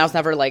 Yeah. But I was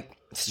never like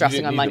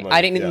stressing on money.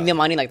 I didn't need the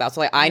money like that.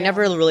 So like I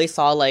never really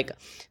saw like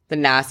the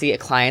nasty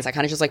clients. I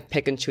kind of just like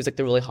pick and choose like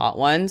the really hot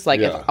ones.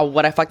 Like if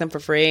would I fuck them for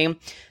free?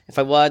 If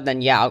I would,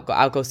 then yeah,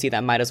 I'll go see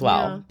them. Might as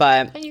well. Yeah.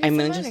 But I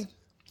mainly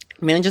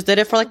just did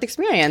it for like the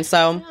experience.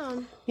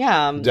 So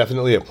yeah,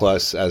 definitely a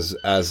plus as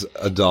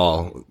a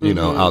doll, you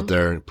know, out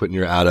there putting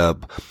your ad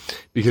up,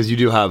 because you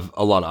do have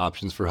a lot of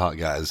options for hot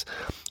guys.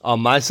 on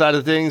my side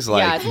of things,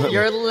 like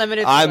you're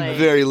limited. I'm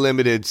very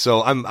limited,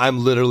 so I'm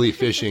literally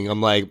fishing.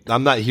 I'm like,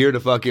 I'm not here to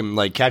fucking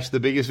like catch the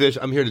biggest fish.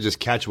 I'm here to just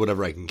catch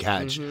whatever I can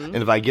catch. And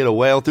if I get a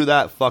whale through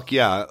that, fuck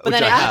yeah, but which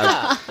then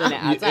I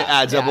have. it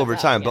adds up over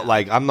time. But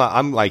like, I'm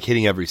like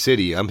hitting every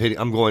city. I'm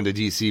going to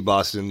DC,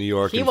 Boston, New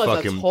York. He and was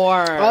fucking, a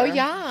tour. Oh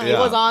yeah. He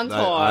was on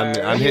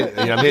tour. I'm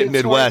hitting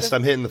Midwest.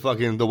 I'm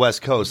hitting the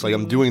West Coast. Like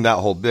I'm doing that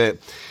whole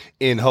bit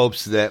in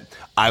hopes that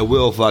I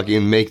will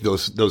fucking make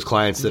those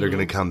clients that are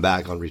going to come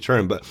back on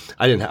return. But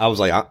I didn't. I was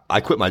like,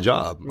 I quit my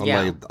job. I'm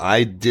like,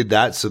 I did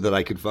that so that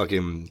I could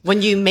fucking.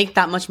 When you make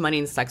that much money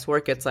in sex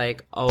work, it's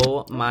like,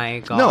 oh my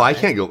god. No, I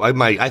can't go.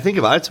 I think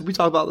about it. We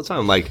talk about it all the time.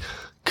 I'm like,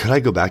 could I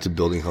go back to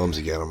building homes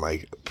again? I'm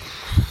like,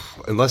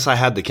 unless I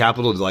had the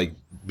capital to like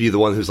be the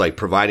one who's like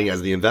providing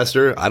as the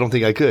investor, I don't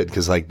think I could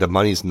because like the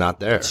money's not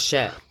there.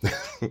 Shit.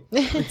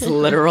 It's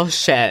literal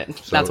shit.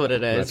 So that's what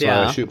it is. That's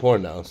why I shoot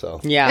porn now. So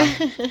yeah,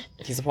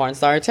 he's a porn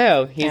star too.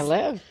 I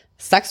live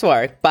sex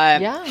work,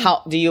 but Yeah.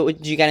 how do you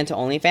get into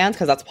OnlyFans?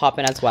 Because that's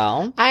popping as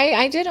well.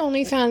 I did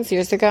OnlyFans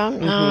years ago.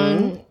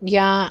 Maybe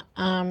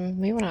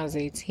when I was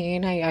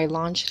 18, I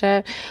launched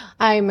it.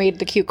 I made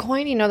the cute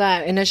coin. You know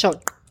that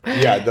initial.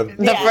 yeah, the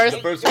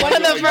first- one. the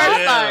first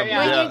part,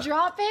 yeah. When you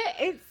drop it,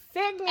 it's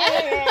sickening.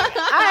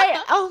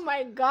 Oh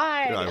my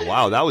god. You're like,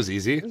 wow, that was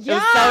easy. Yeah.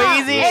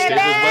 so easy.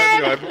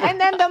 And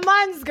then the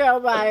months go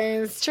by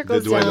and it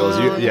trickles The dwindles.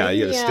 down. You got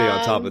to stay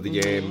on top of the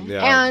game.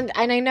 Yeah. And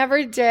I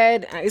never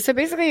did. So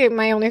basically,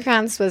 my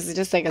OnlyFans was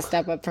just like a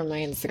step up from my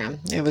Instagram.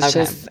 It was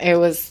it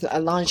was a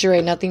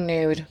lingerie, nothing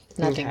nude,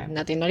 nothing,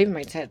 not even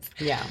my tits.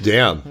 Yeah,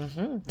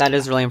 Damn. that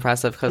is really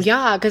impressive. Because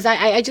Yeah, because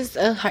I just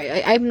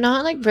I'm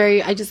not like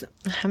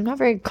I'm not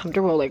very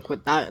comfortable like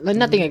with that. Like,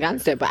 nothing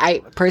against it, but I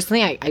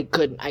personally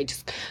I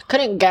just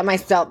couldn't get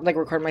myself like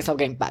record myself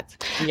getting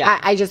fucked. Yeah.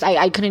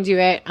 I couldn't do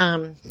it.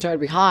 So I'd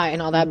be hot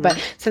and all that. But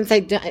since I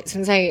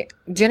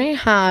didn't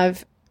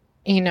have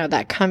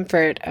that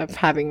comfort of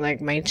having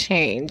like my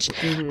change,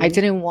 I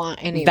didn't want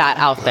any that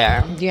out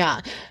there.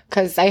 Yeah,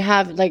 because I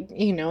have like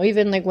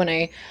even like when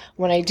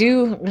I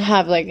do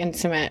have like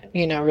intimate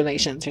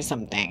relations or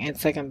something,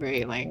 it's like I'm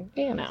very like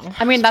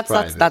I mean,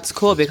 that's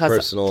cool because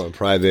personal and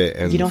private,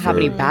 and you don't have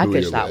any for who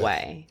baggage you're that with.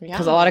 way. Yeah.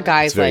 Because a lot of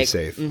guys It's very like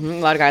safe. a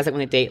lot of guys like when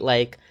they date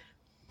like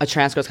a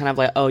trans girl, it's kind of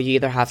like, oh, you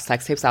either have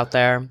sex tapes out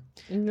there,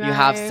 you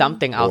have Right.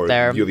 something out Or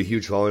there. you have a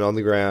huge following on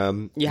the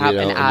gram. You have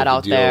an and ad you have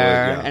out to deal with-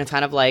 there, yeah. and it's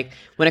kind of like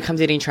when it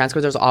comes to dating trans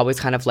girls, there's always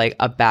kind of like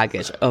a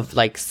baggage of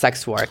like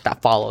sex work that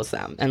follows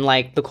them. And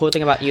like the cool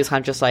thing about you is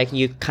kind of just like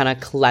you kind of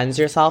cleanse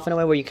yourself in a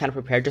way where you kind of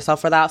prepared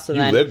yourself for that. So You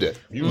then lived it.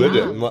 You lived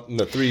it in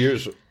the 3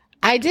 years.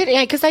 I did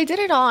because I did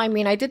it all. I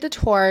mean, I did the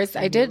tours.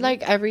 I did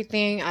like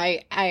everything.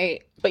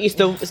 but you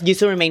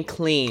still remain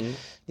clean.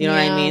 You know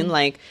what I Yeah. mean?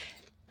 Like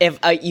if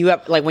you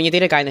have like when you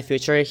date a guy in the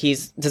future,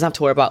 doesn't have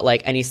to worry about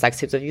like any sex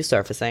tapes of you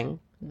surfacing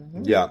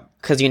Yeah.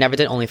 because you never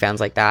did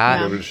OnlyFans like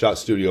that. You never shot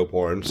studio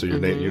porn, so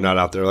you're not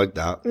out there like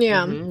that.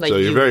 yeah. Like So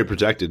you're you- very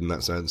protected in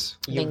that sense.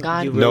 Thank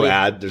God. you No really-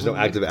 ad. There's no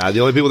active ad.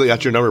 The only people that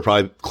got your number are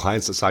probably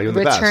clients that saw you in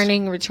the past.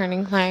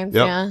 Returning clients.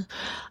 Yep. Yeah.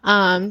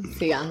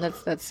 So yeah,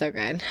 that's so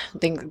good.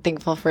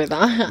 Thankful for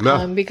that.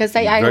 No, Because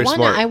very I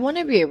smart. want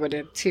to be able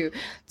to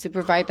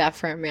provide that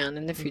for a man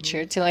in the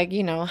future to like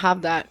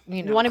have that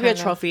You want to be a kind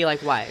of- trophy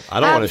like wife. I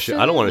don't want to.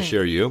 I don't want to Absolutely.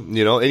 share you.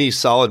 You know, any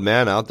solid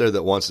man out there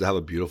that wants to have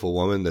a beautiful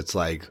woman that's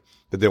like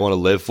that they want to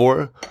live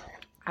for.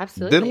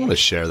 Absolutely. They don't want to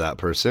share that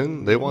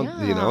person. They want,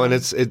 Yeah. and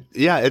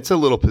it's a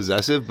little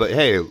possessive, but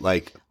hey,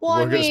 like Well,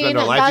 we're I gonna spend mean,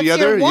 our life that's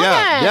together. your woman.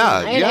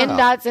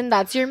 Yeah, and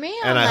that's your man.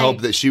 And I like,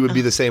 hope that she would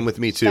be the same with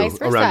me too, Vice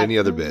versa. around any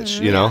other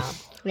bitch. You know,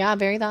 yeah,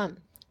 very that.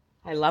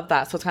 I love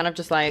that. So it's kind of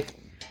just like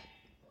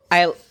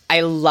I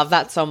love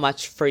that so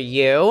much for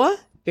you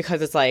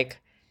because it's like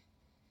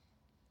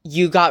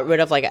you got rid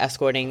of like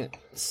escorting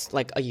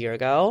like a year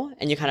ago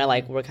and you kind of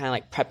like were kind of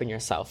like prepping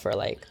yourself for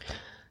like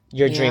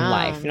your dream Yeah.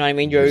 life. You know what I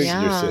mean? Your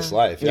Yeah. your cis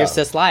life. your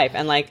cis life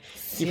and like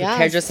you prepared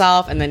Yes.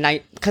 yourself and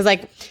then because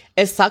like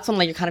it sucks when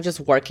like you're kind of just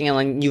working and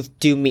like you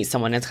do meet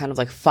someone and it's kind of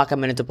like fuck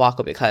I'm in a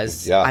debacle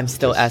because Yeah, I'm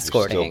still you're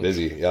escorting. still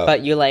busy, yeah.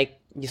 But you like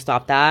you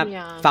stopped that,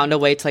 Yeah. found a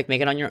way to like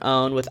make it on your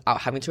own without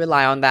having to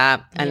rely on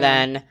that, and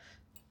then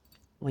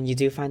when you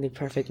do find the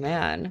perfect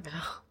man,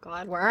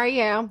 God, where are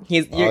you?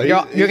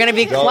 you're gonna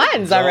be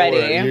cleansed don't already.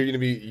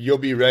 worry. You'll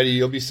be ready.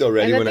 You'll be so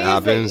ready And when the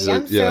it thing is, happens.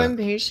 like, I'm yeah. so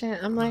impatient.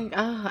 I'm like,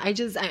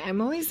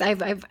 I'm always,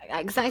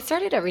 because I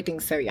started everything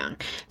so young.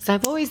 So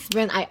I've always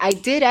been, I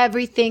did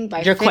everything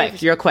by You're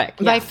quick. You're quick.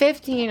 By Yeah.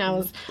 15,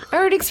 I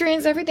already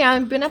experienced everything.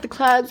 I've been at the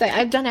clubs.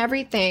 I've done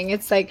everything.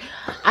 It's like,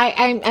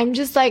 I'm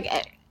just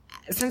like,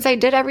 since I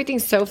did everything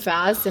so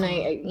fast and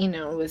I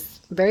was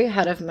very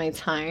ahead of my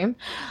time,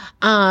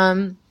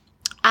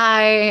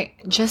 I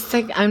just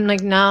like, I'm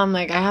like,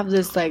 I have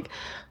this like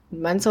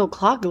mental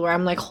clock where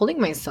I'm like holding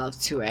myself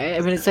to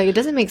it. But it's like, it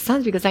doesn't make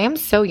sense because I am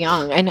so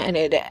young and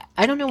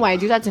I don't know why I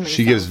do that to myself.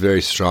 She gives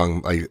very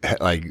strong,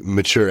 like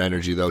mature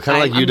energy though. Kind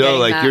of like you I'm know, getting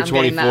like that. you're I'm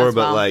getting that 24, as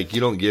but well. like you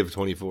don't give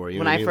 24. You know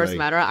When what I mean? first Like,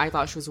 met her, I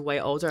thought she was way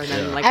older, and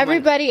then like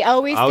Everybody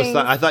always I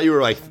thinks. thought you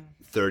were like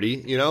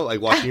 30. You know, like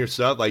watching your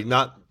stuff, like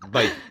not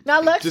like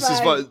Not looks just as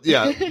fun. fun.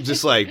 Yeah,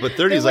 just like, but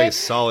 30 is The way- like a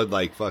solid,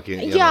 like fucking.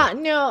 You Yeah,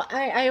 know, no,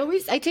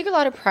 I take a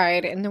lot of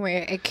pride in the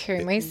way I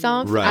carry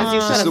myself. right. As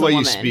you should Just as the a way you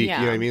woman, speak. yeah.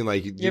 You know what I mean?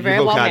 Like your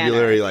very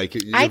vocabulary, well-mannered. like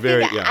you're I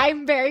very. think Yeah.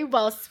 I'm very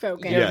well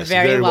spoken. Yes,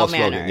 very well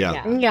well-mannered,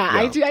 spoken. yeah. Yeah,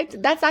 I do.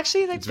 That's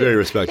actually like It's very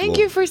respectable. Thank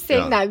you for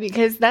saying Yeah. that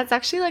because that's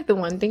actually like the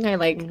one thing I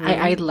like.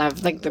 I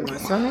love like the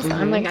most about myself.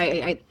 I'm like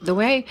I the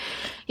way,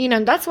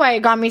 that's why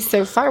it got me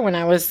so far when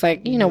I was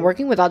like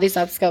working with all these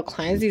upscale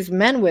clients, these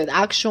men with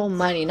actual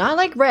money, not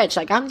like rich.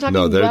 Like I'm talking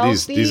No, they're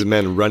wealthy. these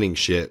men running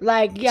shit.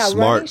 Like Smart.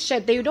 running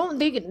shit. They don't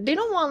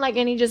want like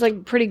any just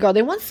like pretty girl.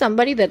 They want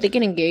somebody that they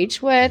can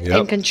engage with Yep.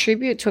 and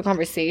contribute to a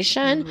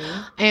conversation.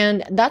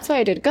 And that's why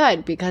I did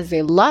good because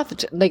they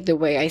loved like the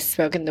way I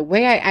spoke and the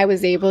way I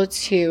was able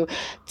to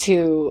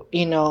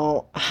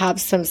have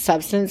some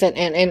substance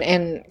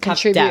and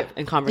contribute depth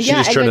in conversation.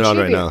 Yeah, She's and turning it on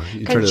right contribute. now.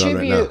 You turn it on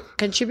right now.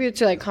 Contribute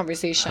to like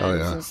conversations Oh,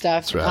 yeah. and stuff.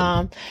 That's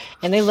rad.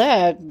 And they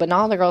lived, but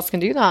not all the girls can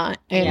do that.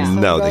 And Yeah.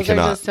 some No, they girls are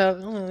cannot. just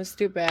so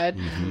stupid.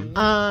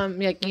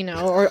 Like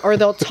or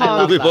they'll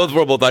talk. We both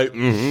were both like,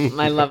 mm-hmm.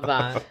 I love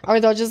that. Or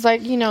they'll just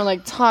like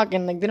like talk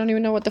and like they don't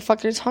even know what the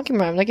fuck they're talking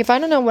about. Like if I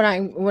don't know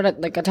what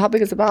like a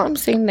topic is about, I'm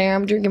sitting there,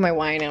 I'm drinking my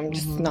wine, and I'm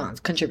just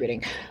not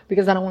contributing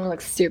because I don't want to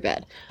look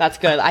stupid. That's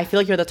good. I feel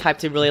like you're the type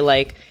to really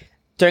like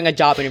during a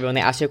job interview when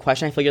they ask you a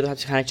question. I feel you're the type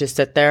to kind of just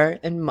sit there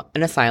in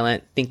a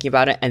silent, thinking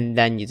about it, and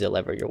then you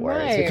deliver your words.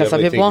 Right. Because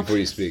some Definitely people, think before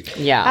you speak.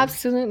 yeah,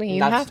 Absolutely, you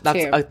that's have that's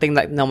to. a thing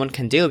that no one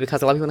can do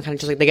because a lot of people kind of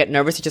just like they get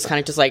nervous. You just kind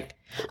of just like,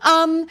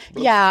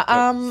 yeah.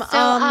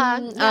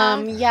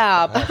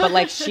 But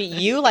like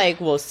you like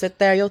will sit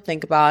there, you'll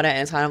think about it,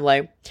 and it's kind of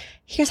like,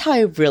 here's how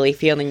I really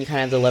feel, and then you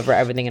kind of deliver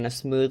everything in a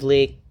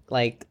smoothly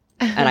like.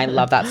 And I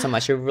love that so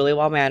much. You're really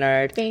well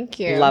mannered. Thank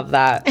you. Love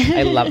that.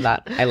 I love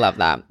that. I love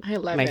that. I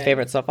love my it.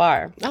 favorite so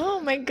far. Oh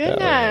my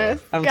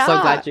goodness! I'm God.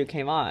 so glad you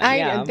came on.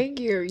 Yeah.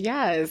 Thank you.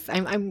 Yes,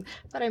 I'm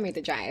glad I made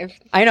the drive.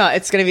 I know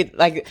it's gonna be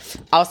like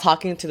I was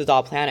talking to the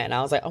Doll Planet and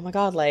I was like, oh my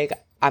god, like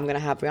I'm gonna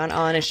have Brianna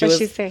on, and What'd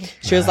she say?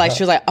 she was like,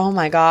 oh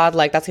my god,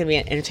 like that's gonna be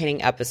an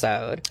entertaining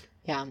episode.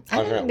 Yeah,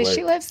 can't wait.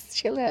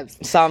 she lives.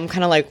 So I'm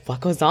kind of like,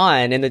 what goes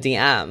on in the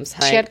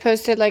DMs? She had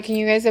posted like, can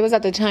you guys? It was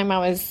at the time I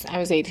was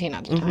 18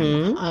 at the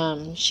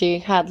time. She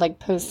had like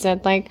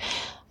posted like,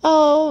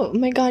 oh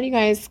my god, you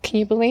guys, can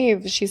you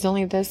believe she's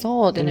only this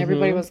old? And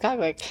everybody was kind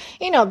of like,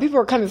 people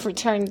were coming for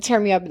tear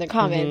me up in the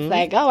comments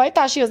like, oh, I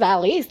thought she was at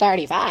least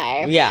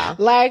 35. Yeah.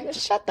 Like,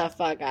 shut the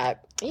fuck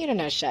up. You don't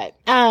know shit.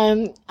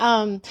 No,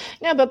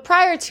 but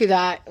prior to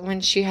that,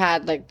 when she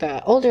had like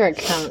the older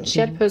account, she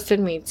had posted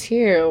me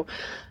too.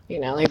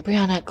 Like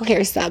Brianna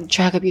clears up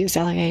drug abuse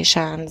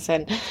allegations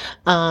and,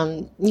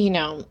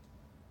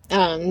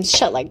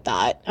 shit like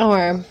that.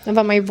 Or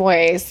about my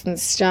voice and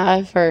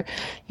stuff or,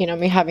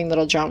 me having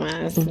little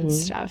dramas and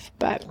stuff.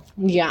 But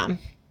yeah.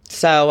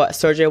 So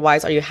surgery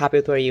wise, are you happy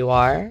with where you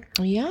are?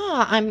 Yeah.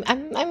 I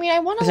mean, I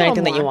want a Is there little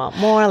anything that you more. want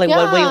more? Like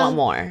what do you want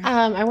more?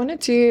 I want to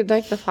do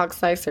like the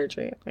fox eye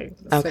surgery. Like,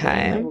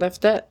 Okay. like,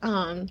 lift it.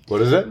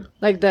 What is it?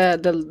 Like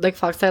the like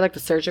fox eye, like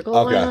the surgical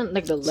Okay. one,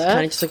 like the lift.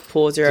 Kind of just like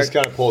pulls your. Just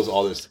kind of pulls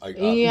all this. Like,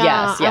 Yeah,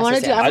 Yes, I want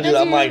to yes, do. yes. I'm I do.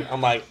 gonna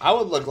I'm like, I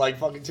would look like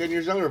fucking 10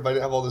 years younger if I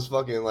didn't have all this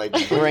fucking like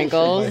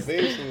Wrinkles. in my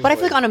face and, But I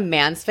feel like on a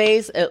man's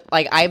face,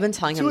 like I've been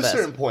telling to him a this.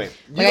 certain point.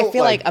 You Like I don't,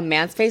 feel like a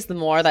man's face, the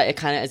more that it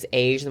kind of is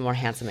aged, the more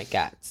handsome it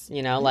gets.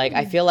 Like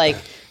I feel like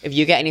if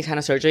you get any kind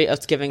of surgery,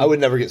 it's giving. I would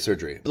never get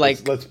surgery.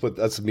 Like-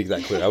 let's make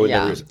that clear. I would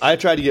Yeah. never. I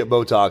tried to get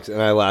Botox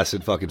and I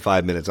lasted fucking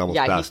 5 minutes. Almost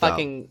Yeah, he passed out.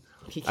 fucking.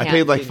 He I can't.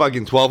 paid like He-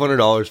 fucking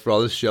 $1,200 for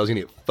all this shit. I was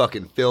gonna get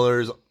fucking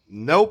fillers.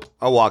 Nope.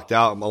 I walked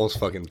out. I'm almost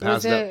fucking Was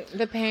passed out. it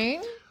the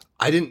pain?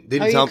 They didn't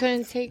Oh, you tell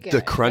couldn't take it.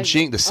 the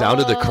crunching. The sound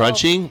of the Oh.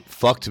 crunching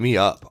fucked me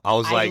up. I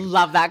was I like,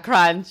 love that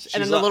crunch,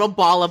 and then the like- little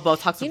ball of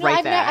Botox right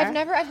I've, there. I've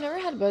never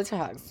had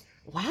Botox.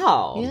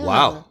 Wow. Yeah.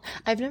 Wow.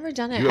 I've never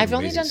done it. You have I've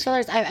only amazing done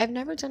fillers. I've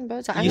never done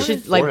Botox. I You wanna-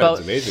 should like forehead's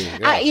both. amazing.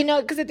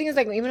 Yeah. because the thing is,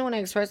 like, even when I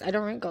express, I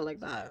don't wrinkle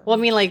like that. Well, I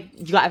mean, like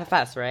you got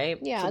FFS, right?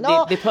 Yeah, So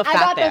no, they put I fat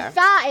got there, the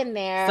fat in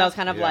there. so it's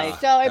kind of Yeah. like.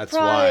 So it That's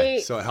probably-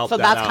 why. So it helped. So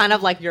that that's out. kind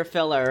of like your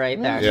filler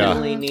right there. Yeah. You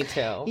really need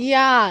to.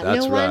 Yeah,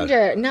 That's no rad.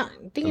 wonder. No,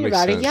 thinking That makes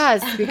about it,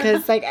 sense. yes,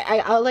 because like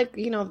I'll like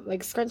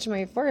like scrunch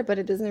my forehead, but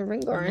it doesn't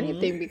wrinkle or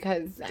anything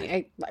because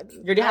You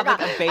already have,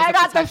 like, a basic I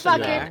got the protection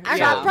fucking there. I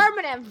Yeah. got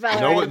permanent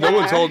filler. No one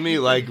there. told me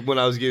like when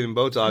I was getting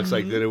Botox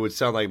like that it would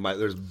sound like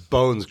there's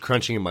bones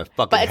crunching in my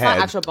fucking But it's head.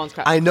 not actual bones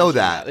crunch. I know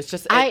that. It's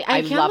just. I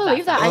can't love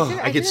believe that. Ugh, I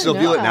I can didn't still know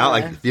feel it now. I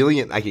that. can feeling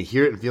it. I can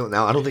hear it and feel it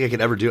now. I don't think I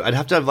could ever do it. I'd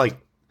have to have like,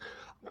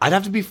 I'd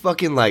have to be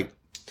fucking like.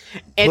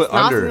 It's put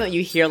not under. something that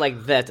you hear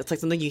like this. It's like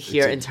something you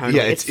hear internally.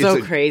 yeah, it's it's so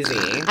a- crazy.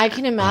 I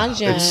can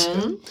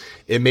imagine.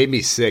 It made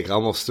me sick. I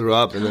almost threw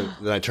up, and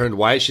then I turned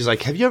white. She's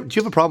like, do you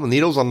have a problem with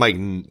needles?" I'm like,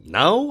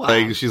 "No."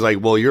 Like, she's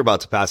like, "Well, you're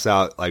about to pass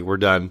out. Like, we're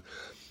done."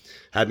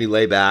 Had me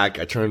lay back.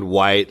 I turned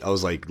white. I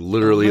was like,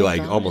 literally,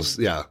 like, almost,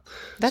 yeah.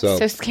 That's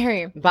so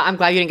scary. But I'm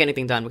glad you didn't get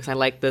anything done because I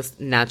like this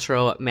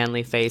natural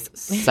manly face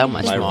so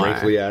much my more.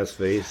 wrinkly ass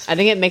face. I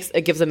think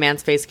it gives a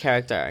man's face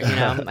character.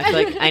 I feel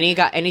like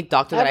any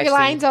doctor that Every I've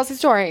line seen. tells a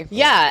story.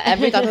 Yeah,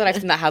 every doctor that I've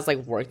seen that has like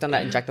work done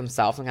that inject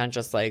themselves and kind of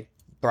just like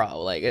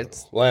bro, like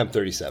it's. Well, I am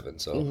 37,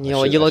 so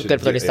You look good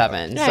for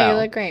 37. Yeah, so you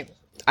look great.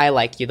 I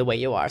like you the way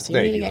you are, so you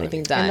Thank need to you, get honey.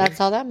 anything done. And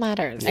that's all that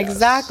matters.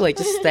 Exactly.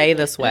 Just stay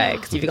this way.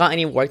 Because if you got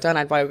any work done,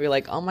 I'd probably be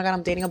like, oh my God,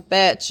 I'm dating a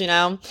bitch, you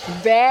know?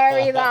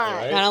 Very that.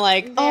 Right? Kind of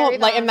like, Very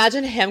like that.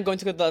 imagine him going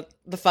to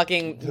the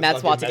fucking med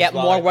spa fucking to med get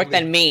spa, more like, work I'm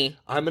gonna- than me.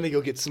 I'm gonna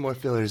go get some more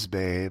fillers,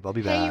 babe. I'll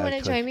be back. Hey, you want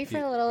to join me for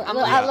a little like,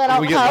 little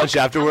Can we get poke? lunch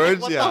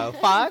afterwards? What yeah. the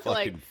fuck?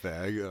 Fucking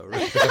fag.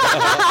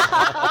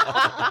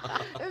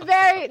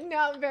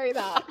 Very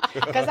that.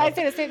 Because I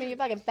say the same thing. You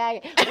fucking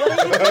faggot. You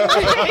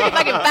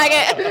fucking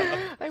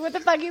faggot. Like, what the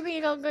fuck you mean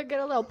you gonna go get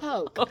a little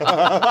poke? Like,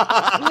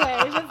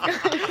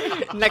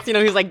 Next, you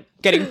know, he's like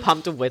getting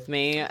pumped with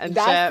me and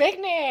that's shit.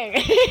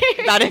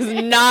 sickening. That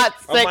is not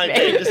Oh my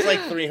sickening. god, just like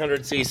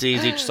 300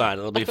 cc's each side.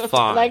 It'll be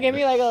fine. Like, give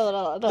me like a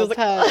little Just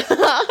touch.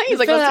 He's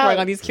like, let's work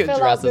on these cute Fill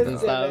out dresses this and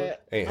stuff.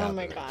 divot. Ain't Oh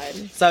my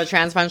happening. god. So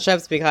trans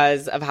friendships,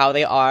 because of how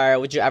they are,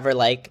 would you ever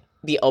like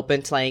be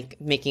open to like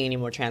making any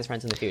more trans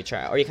friends in the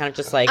future, or you kind of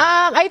just like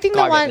I think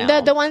guard it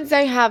now? the ones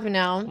I have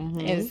now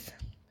is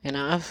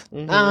enough.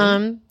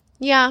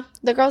 Yeah,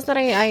 the girls that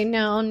I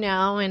know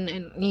now and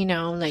you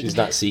know, like She's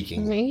not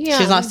seeking. yeah,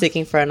 she's not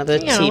seeking for another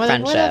you know, tea what the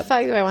friendship?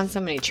 fuck do I want so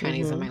many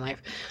trannies in my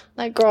life?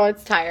 Like, girl,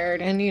 it's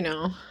tired, and you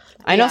know,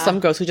 I know yeah.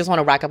 some girls who just want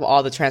to rack up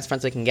all the trans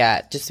friends they can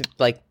get, just to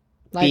like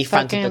be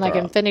friends with fucking the like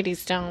girl. Infinity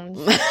Stones.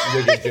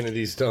 Big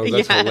Infinity Stones.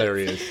 That's Yes.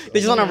 hilarious. They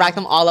just want to rack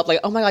them all up,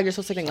 like, oh my God, you're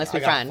so sickening, let's be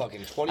I got friends.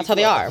 fucking 20 That's how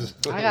they are.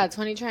 I got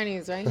 20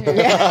 trannies right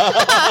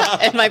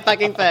here. In my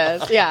fucking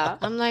fist. Yeah.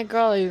 I'm like,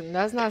 girl,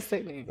 that's not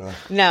sickening.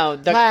 No,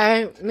 the,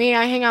 I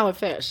hang out with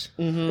fish.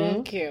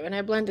 Thank you, and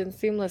I blend in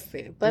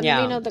seamlessly. But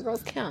Yeah. you know, the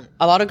girls can't.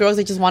 a lot of girls,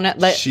 they just want to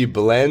like. She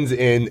blends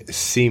in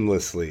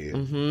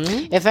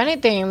seamlessly. If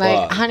anything,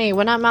 like, Wow. honey,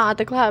 when I'm out at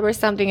the club or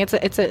something, it's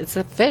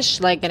a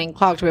fish like getting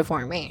clogged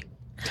before me.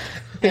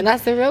 And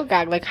that's the real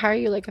gag. Like, how are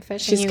you like a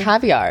fish? She's and you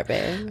caviar,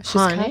 babe. She's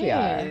Honey,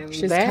 caviar.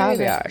 She's very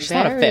caviar. this- She's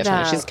not a very fish,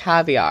 honey. that. She's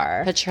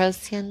caviar.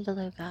 Petrosian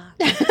beluga.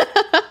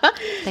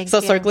 Thank So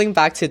you. circling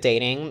back to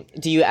dating,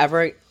 you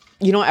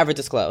don't ever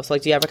disclose?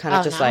 Like, do you ever kind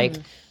of Oh, just no. like,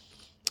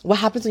 what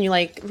happens when you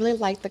like really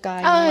like the guy?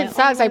 and Oh, you're it like,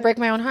 sucks. my I God. break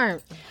my own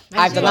heart.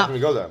 I've done She's not that. gonna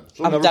go there.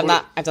 She'll I've never done put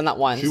that. it- I've done that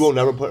once. She will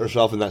never put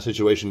herself in that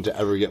situation to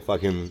ever get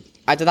fucking.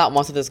 I did that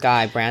once with this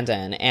guy,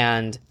 Brandon,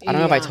 and I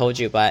don't know if I Yeah. told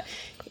you, but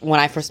when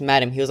I first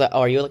met him, he was like, "Oh,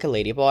 are you like a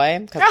lady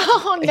boy?"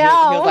 Oh, he no.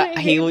 was like,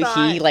 I he hate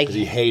that. like 'Cause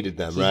he hated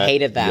them, he right?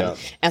 hated them, Yeah.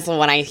 and so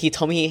when he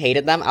told me he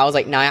hated them, I was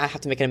like, now I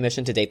have to make an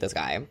admission to date this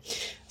guy.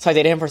 So I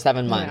dated him for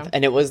 7 months, Yeah.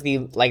 and it was the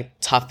like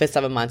toughest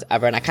 7 months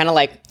ever. And I kind of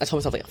like I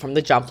told myself like from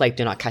the jump, like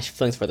do not catch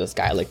feelings for this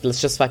guy. Like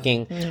let's just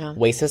fucking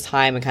waste his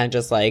time and kind of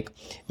just like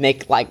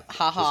make like,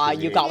 haha,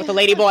 you got with the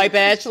lady boy,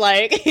 bitch.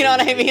 Like you know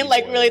what I mean?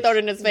 Like really throw it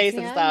in his face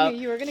and Yeah, stuff.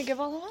 you were gonna give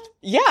all that?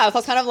 Yeah, so I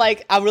was kind of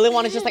like, I really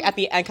want to just like at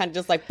the end, kind of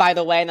just like, by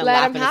the way, and then Let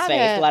laugh him in his have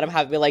face, it. let him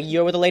have it, be like,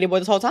 you're with the lady boy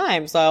this whole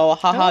time, so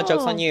haha,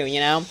 jokes Oh. on you,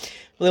 you know.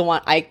 Really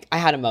want, I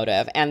had a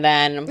motive, and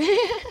then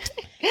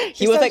he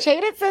You're was so like,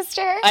 jaded,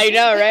 sister. I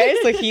know, right?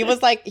 So he was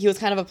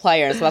kind of a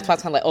player, so that's why I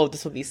was kind of like, oh,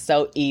 this would be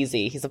so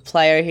easy. He's a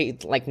player. He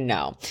like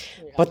no,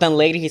 but then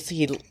later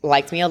he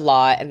liked me a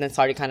lot, and then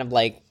started kind of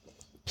like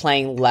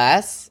playing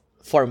less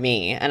for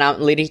me, and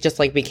later he just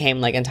like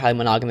became like entirely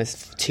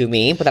monogamous to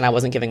me. But then I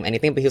wasn't giving him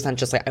anything. But he was kind of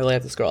just like, I really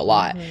like this girl a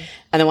lot.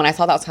 And then when I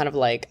saw that, I was kind of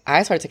like,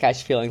 I started to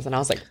catch feelings, and I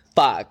was like,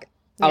 fuck.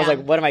 I was Yeah.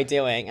 like, what am I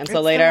doing? And so It's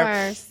the later,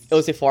 worst. it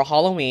was before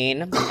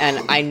Halloween,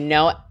 and I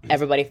know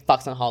everybody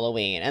fucks on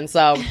Halloween, and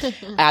so I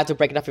had to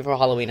break it up before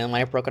Halloween. And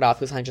when I broke it off,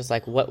 he was kind of just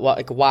like, what,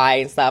 like, why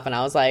and stuff. And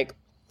I was like,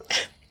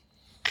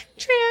 I'm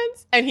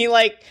trans. And he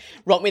like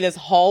wrote me this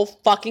whole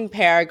fucking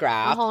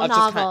paragraph A whole of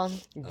just novel.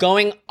 kind of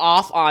going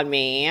off on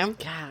me.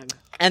 Gag.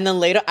 And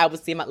then later, I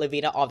would see him at La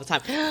Vida all the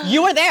time.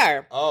 You were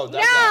there. Oh, No,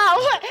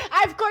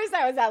 that's of course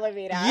I was at La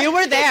Vida. You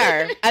were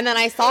there. And then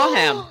I saw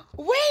him.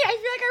 Wait, I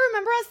feel like I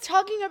remember us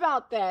talking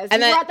about this. And We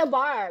then- were at the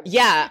bar.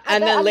 Yeah.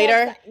 And then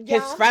later, his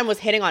yeah. friend was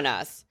hitting on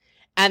us.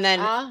 And then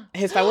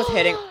his friend was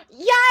hitting.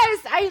 Yes,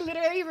 I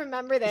literally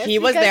remember this. He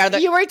was because there.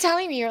 You were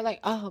telling me, you're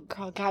like, oh,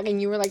 girl, gag,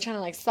 and you were like trying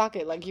to like stalk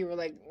it. Like you were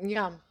like,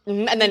 yeah.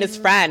 And then his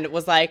friend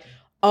was like,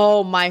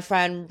 oh, my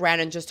friend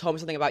Brandon just told me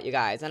something about you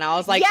guys. And I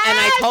was like, yes! and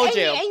I told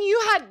you. And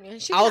you had.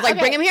 I was like,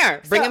 bring him here.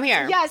 Bring him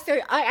here. Yeah, so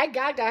I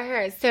gagged at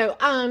her. So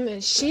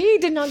she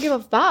did not give a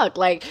fuck.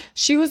 Like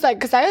she was like,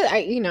 because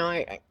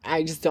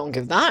I just don't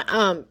give that.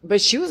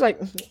 But she was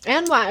like,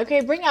 and what?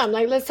 Okay, bring him.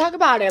 Like let's talk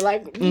about it.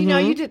 Like you know,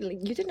 you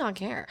did not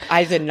care.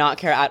 I did not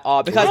care at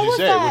all because What did you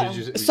say? that? What did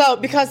you say? So,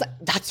 because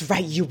that's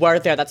right, you were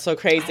there. That's so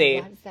crazy.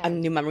 I was there. A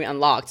new memory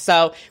unlocked.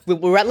 So, we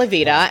were at La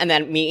Vida, and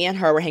then me and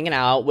her were hanging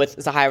out with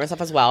Zahira and stuff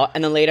as well.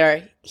 And then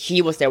later,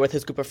 he was there with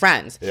his group of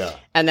friends. Yeah.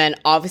 And then,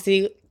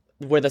 obviously,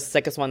 we're the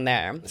sickest one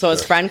there. So,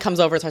 his friend comes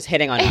over and starts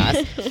hitting on us.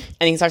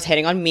 And he starts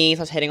hitting on me,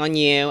 starts hitting on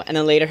you. And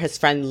then later, his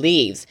friend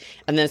leaves.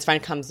 And then his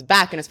friend comes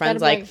back, and his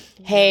friend's That'd like,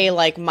 be like, hey,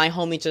 like, my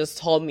homie just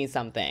told me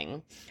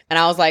something. And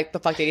I was like, the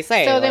fuck did he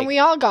say? So Like, then we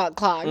all got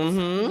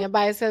clogged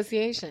by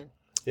association.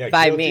 Yeah,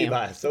 by guilty me.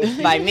 by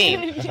association. By me.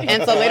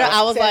 And so later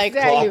I was like,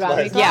 There you go.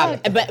 yeah,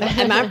 but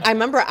I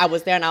remember I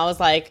was there and I was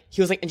like,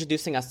 he was like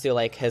introducing us to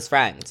like his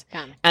friend.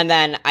 Yeah. And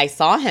then I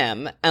saw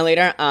him and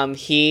later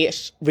he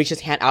reached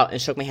his hand out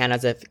and shook my hand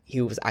as if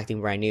he was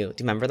acting brand new. Do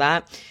you remember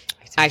that?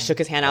 I shook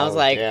his hand. I was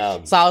like,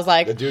 damn. so I was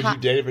like, The dude you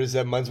dated for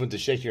 7 months went to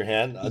shake your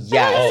hand?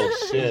 Yes.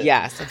 Oh, shit.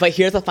 yes. But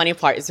here's the funny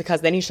part. It's because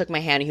then he shook my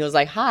hand and he was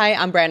like, hi,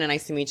 I'm Brandon.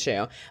 Nice to meet you.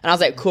 And I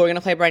was like, cool, we're going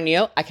to play brand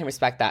new. I can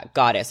respect that.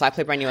 Got it. So I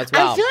played brand new as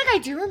well. I feel like I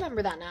do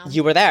remember that now.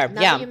 You were there.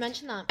 Now yeah. that you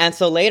mentioned that. And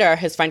so later,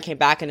 his friend came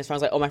back and his friend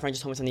was like, oh, my friend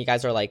just told me something. You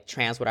guys are like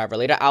trans, whatever.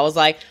 Later, I was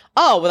like,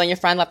 oh, well, then your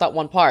friend left out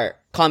one part.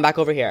 Call him back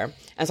over here.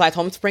 And so I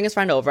told him to bring his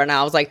friend over. And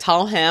I was like,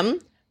 tell him,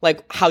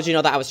 like, how'd you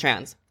know that I was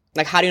trans?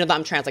 Like, how do you know that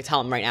I'm trans? Like,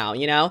 tell him right now,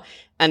 you know?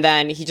 And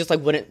then he just like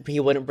wouldn't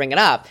bring it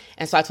up.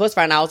 And so I told his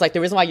friend, I was like, the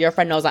reason why your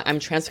friend knows that I'm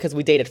trans because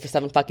we dated for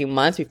 7 fucking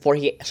months before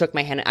he shook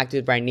my hand and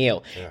acted brand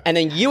new. Yeah. And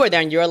then you were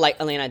there and you were like,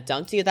 Elena,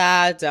 don't do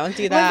that. Don't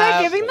do that.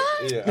 Was I giving that?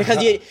 Yeah.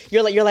 Because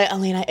you're like,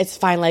 Elena, it's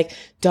fine. Like,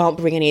 don't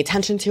bring any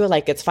attention to it.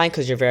 Like, it's fine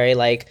because you're very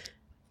like,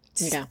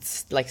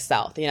 like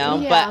stealth, you know?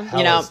 Yeah. But,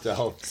 you know,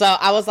 Stealth. so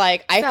I was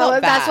like, I felt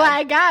bad. That's what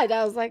I got.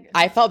 I was like,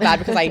 I felt bad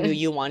because I knew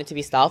you wanted to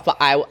be stealth, but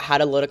I had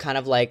a little kind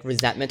of like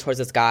resentment towards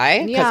this guy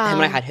because Yeah. him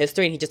and I had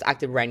history and he just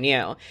acted brand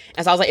new.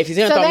 And so I was like, if he's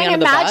gonna so throw me then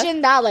under the bus,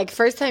 imagine that, like,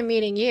 first time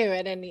meeting you,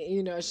 and then,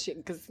 you know,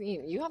 because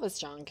you have a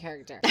strong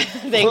character.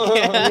 thank you.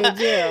 You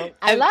do.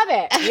 I love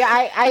it.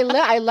 Yeah,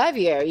 I love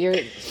you.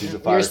 She's a You're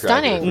firecracker,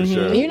 stunning. for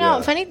sure. You know,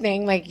 Yeah. funny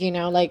thing, like, you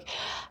know, like,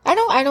 I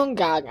don't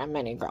gag at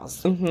many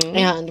girls.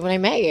 And when I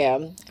met you,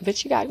 I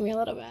bet you gagged me a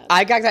little bit.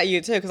 I gagged at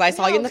you too because I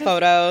saw you in the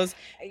photos,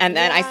 and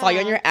then I saw you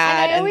on your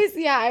ad. And I always,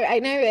 I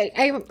know it.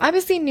 I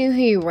obviously knew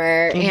who you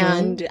were,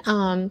 and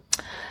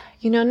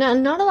you know,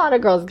 not a lot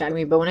of girls gagged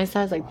me, but when I saw,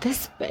 I was like,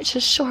 this bitch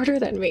is shorter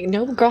than me.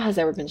 No girl has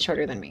ever been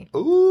shorter than me.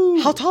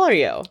 Ooh. How tall are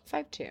you?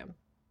 5'2".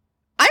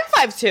 I'm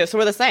 5'2", so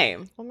we're the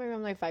same. Well, maybe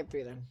I'm like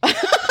 5'3" then.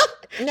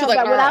 She's No, like,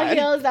 but without "Alright."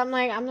 heels, I'm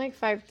like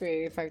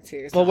 5'3",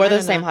 5'2". So Well, we're I the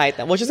don't same know. height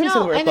then. Well, just gonna say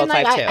we're and both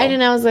then, like, 5'2". and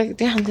then I was like,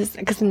 damn, this,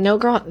 because no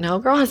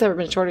girl has ever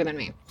been shorter than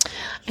me.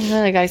 And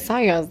then, like, I saw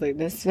you, I was like,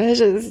 this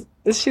bitch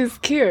she's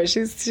cute.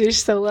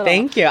 She's so little.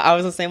 Thank you. I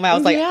was the same way. I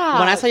was like, when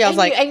I saw you, I was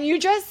like, and you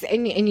dress,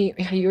 and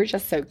you were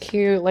just so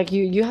cute. Like,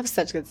 you have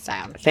such good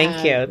style.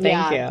 Thank you.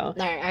 Thank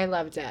you. I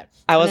loved it.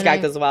 I was And then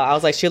gagged as well. I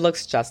was like, she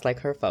looks just like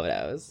her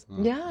photos.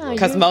 Yeah.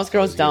 Because most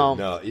girls don't.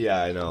 No,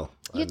 yeah, I know.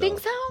 You think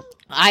so?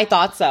 I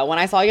thought so. When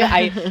I saw you,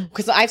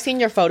 because I've seen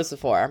your photos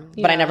before,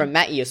 but I Yeah. never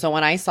met you. So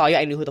when I saw you,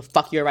 I knew who the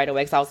fuck you were right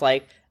away. Because I was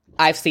like,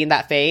 I've seen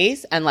that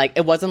face, and like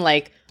it wasn't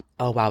like,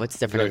 oh wow, it's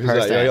different in He's like,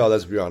 person. yo,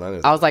 that's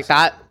Brianna. I was like,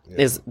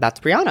 that's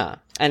Brianna,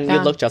 and you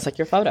Yeah. look just like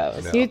your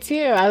photos. Yeah. You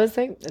too. I was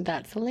like,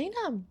 that's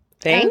Elena.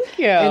 Thank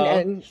you.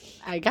 And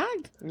I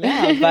gagged.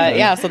 Yeah, but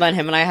yeah. So then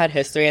him and I had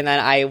history, and then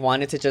I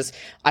wanted to just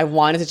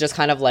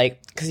kind of like,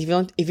 because if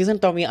he's gonna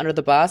throw me under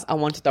the bus, I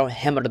want to throw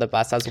him under the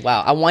bus as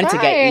well. I wanted to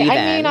get Right. even.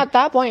 I mean, at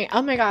that point,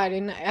 oh my God.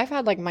 And I've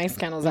had like my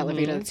scandals at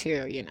Levita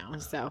too, you know.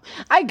 So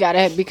I get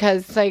it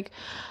because like,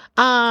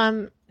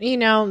 you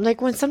know,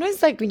 like when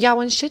sometimes like, yeah,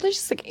 when shit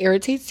just like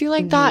irritates you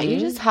like that, you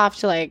just have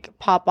to like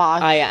pop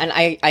off.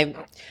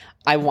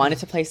 I wanted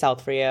to play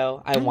South for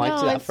you. I wanted to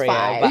do that it's for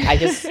fine. you,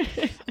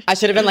 but I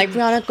should have been like,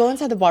 Brianna, go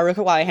inside the bar real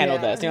quick while I handle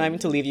Yeah. this. You know what I mean?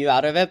 To leave you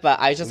out of it,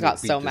 but I just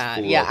got beat so this mad.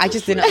 fool Yeah, up I real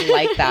just quick. didn't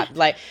like that.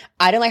 Like,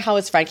 I didn't like how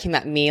his friend came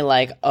at me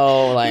like,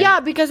 oh, like, Yeah,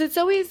 because it's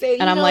always, you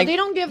I'm know, like- they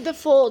don't give the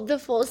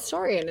full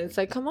story. And it's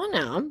like, come on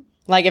now.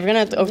 like if you're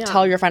gonna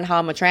tell your friend how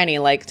I'm a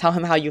tranny, like tell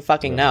him how you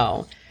fucking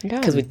know. Yeah.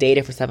 Because we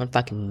dated for 7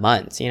 fucking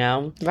months, you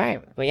know?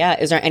 Right. But yeah,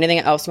 is there anything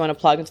else you want to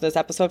plug into this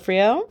episode for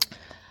you?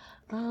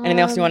 Anything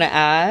else you want to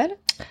add?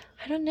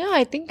 I don't know.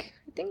 I think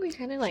we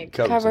kind of like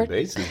Covered some covered.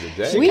 bases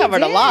today. We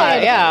covered a lot,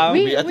 did. yeah.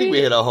 I think we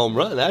hit a home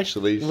run,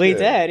 actually. We Shit.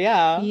 did,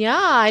 yeah. Yeah,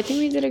 I think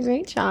we did a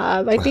great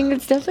job. I think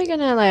it's definitely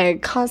gonna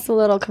like cause a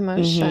little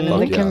commotion in the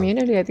Fuck yeah.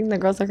 community. I think the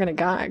girls are gonna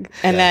gag.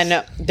 And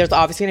then there's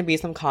obviously going to be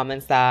some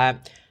comments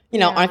that, you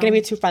know, aren't going to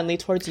be too friendly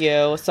towards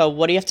you. So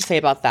what do you have to say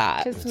about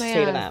that? Kiss my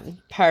Say to ass. them.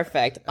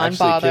 Perfect.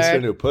 Actually, kiss her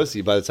Unbothered. new pussy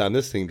by the time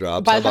this thing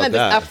drops. By How the time about this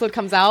that? episode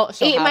comes out,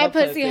 she'll Eat have my a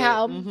pussy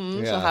how?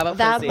 She'll Yeah. have a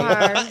That pussy.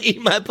 part.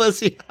 Eat my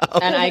pussy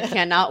out. And I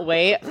cannot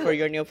wait for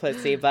your new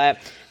pussy. But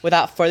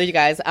without further ado,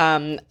 guys,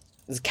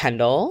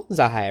 Kendall,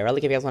 Zahira,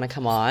 like if you guys want to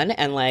come on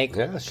and like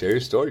Yeah, share your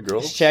story,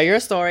 girl. share your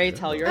story,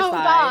 tell your Oh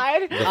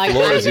side. God. The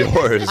floor is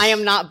yours. I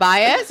am not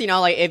biased. You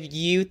know, like if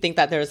you think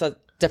that there's a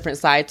different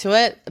side to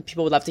it,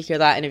 people would love to hear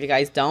that. And if you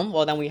guys don't,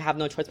 well, then we have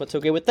no choice but to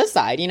agree with this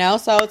side, you know?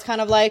 So it's kind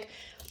of like,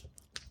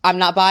 I'm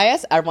not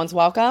biased. Everyone's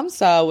welcome.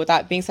 So with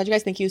that being said, you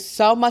guys, thank you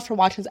so much for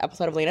watching this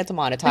episode of Lena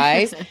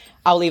Demonetized.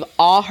 I'll leave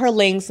all her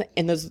links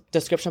in the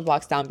description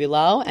box down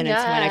below. And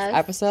until my next Yes.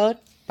 episode,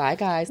 bye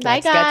guys. Bye,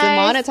 Let's get guys.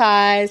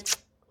 demonetized.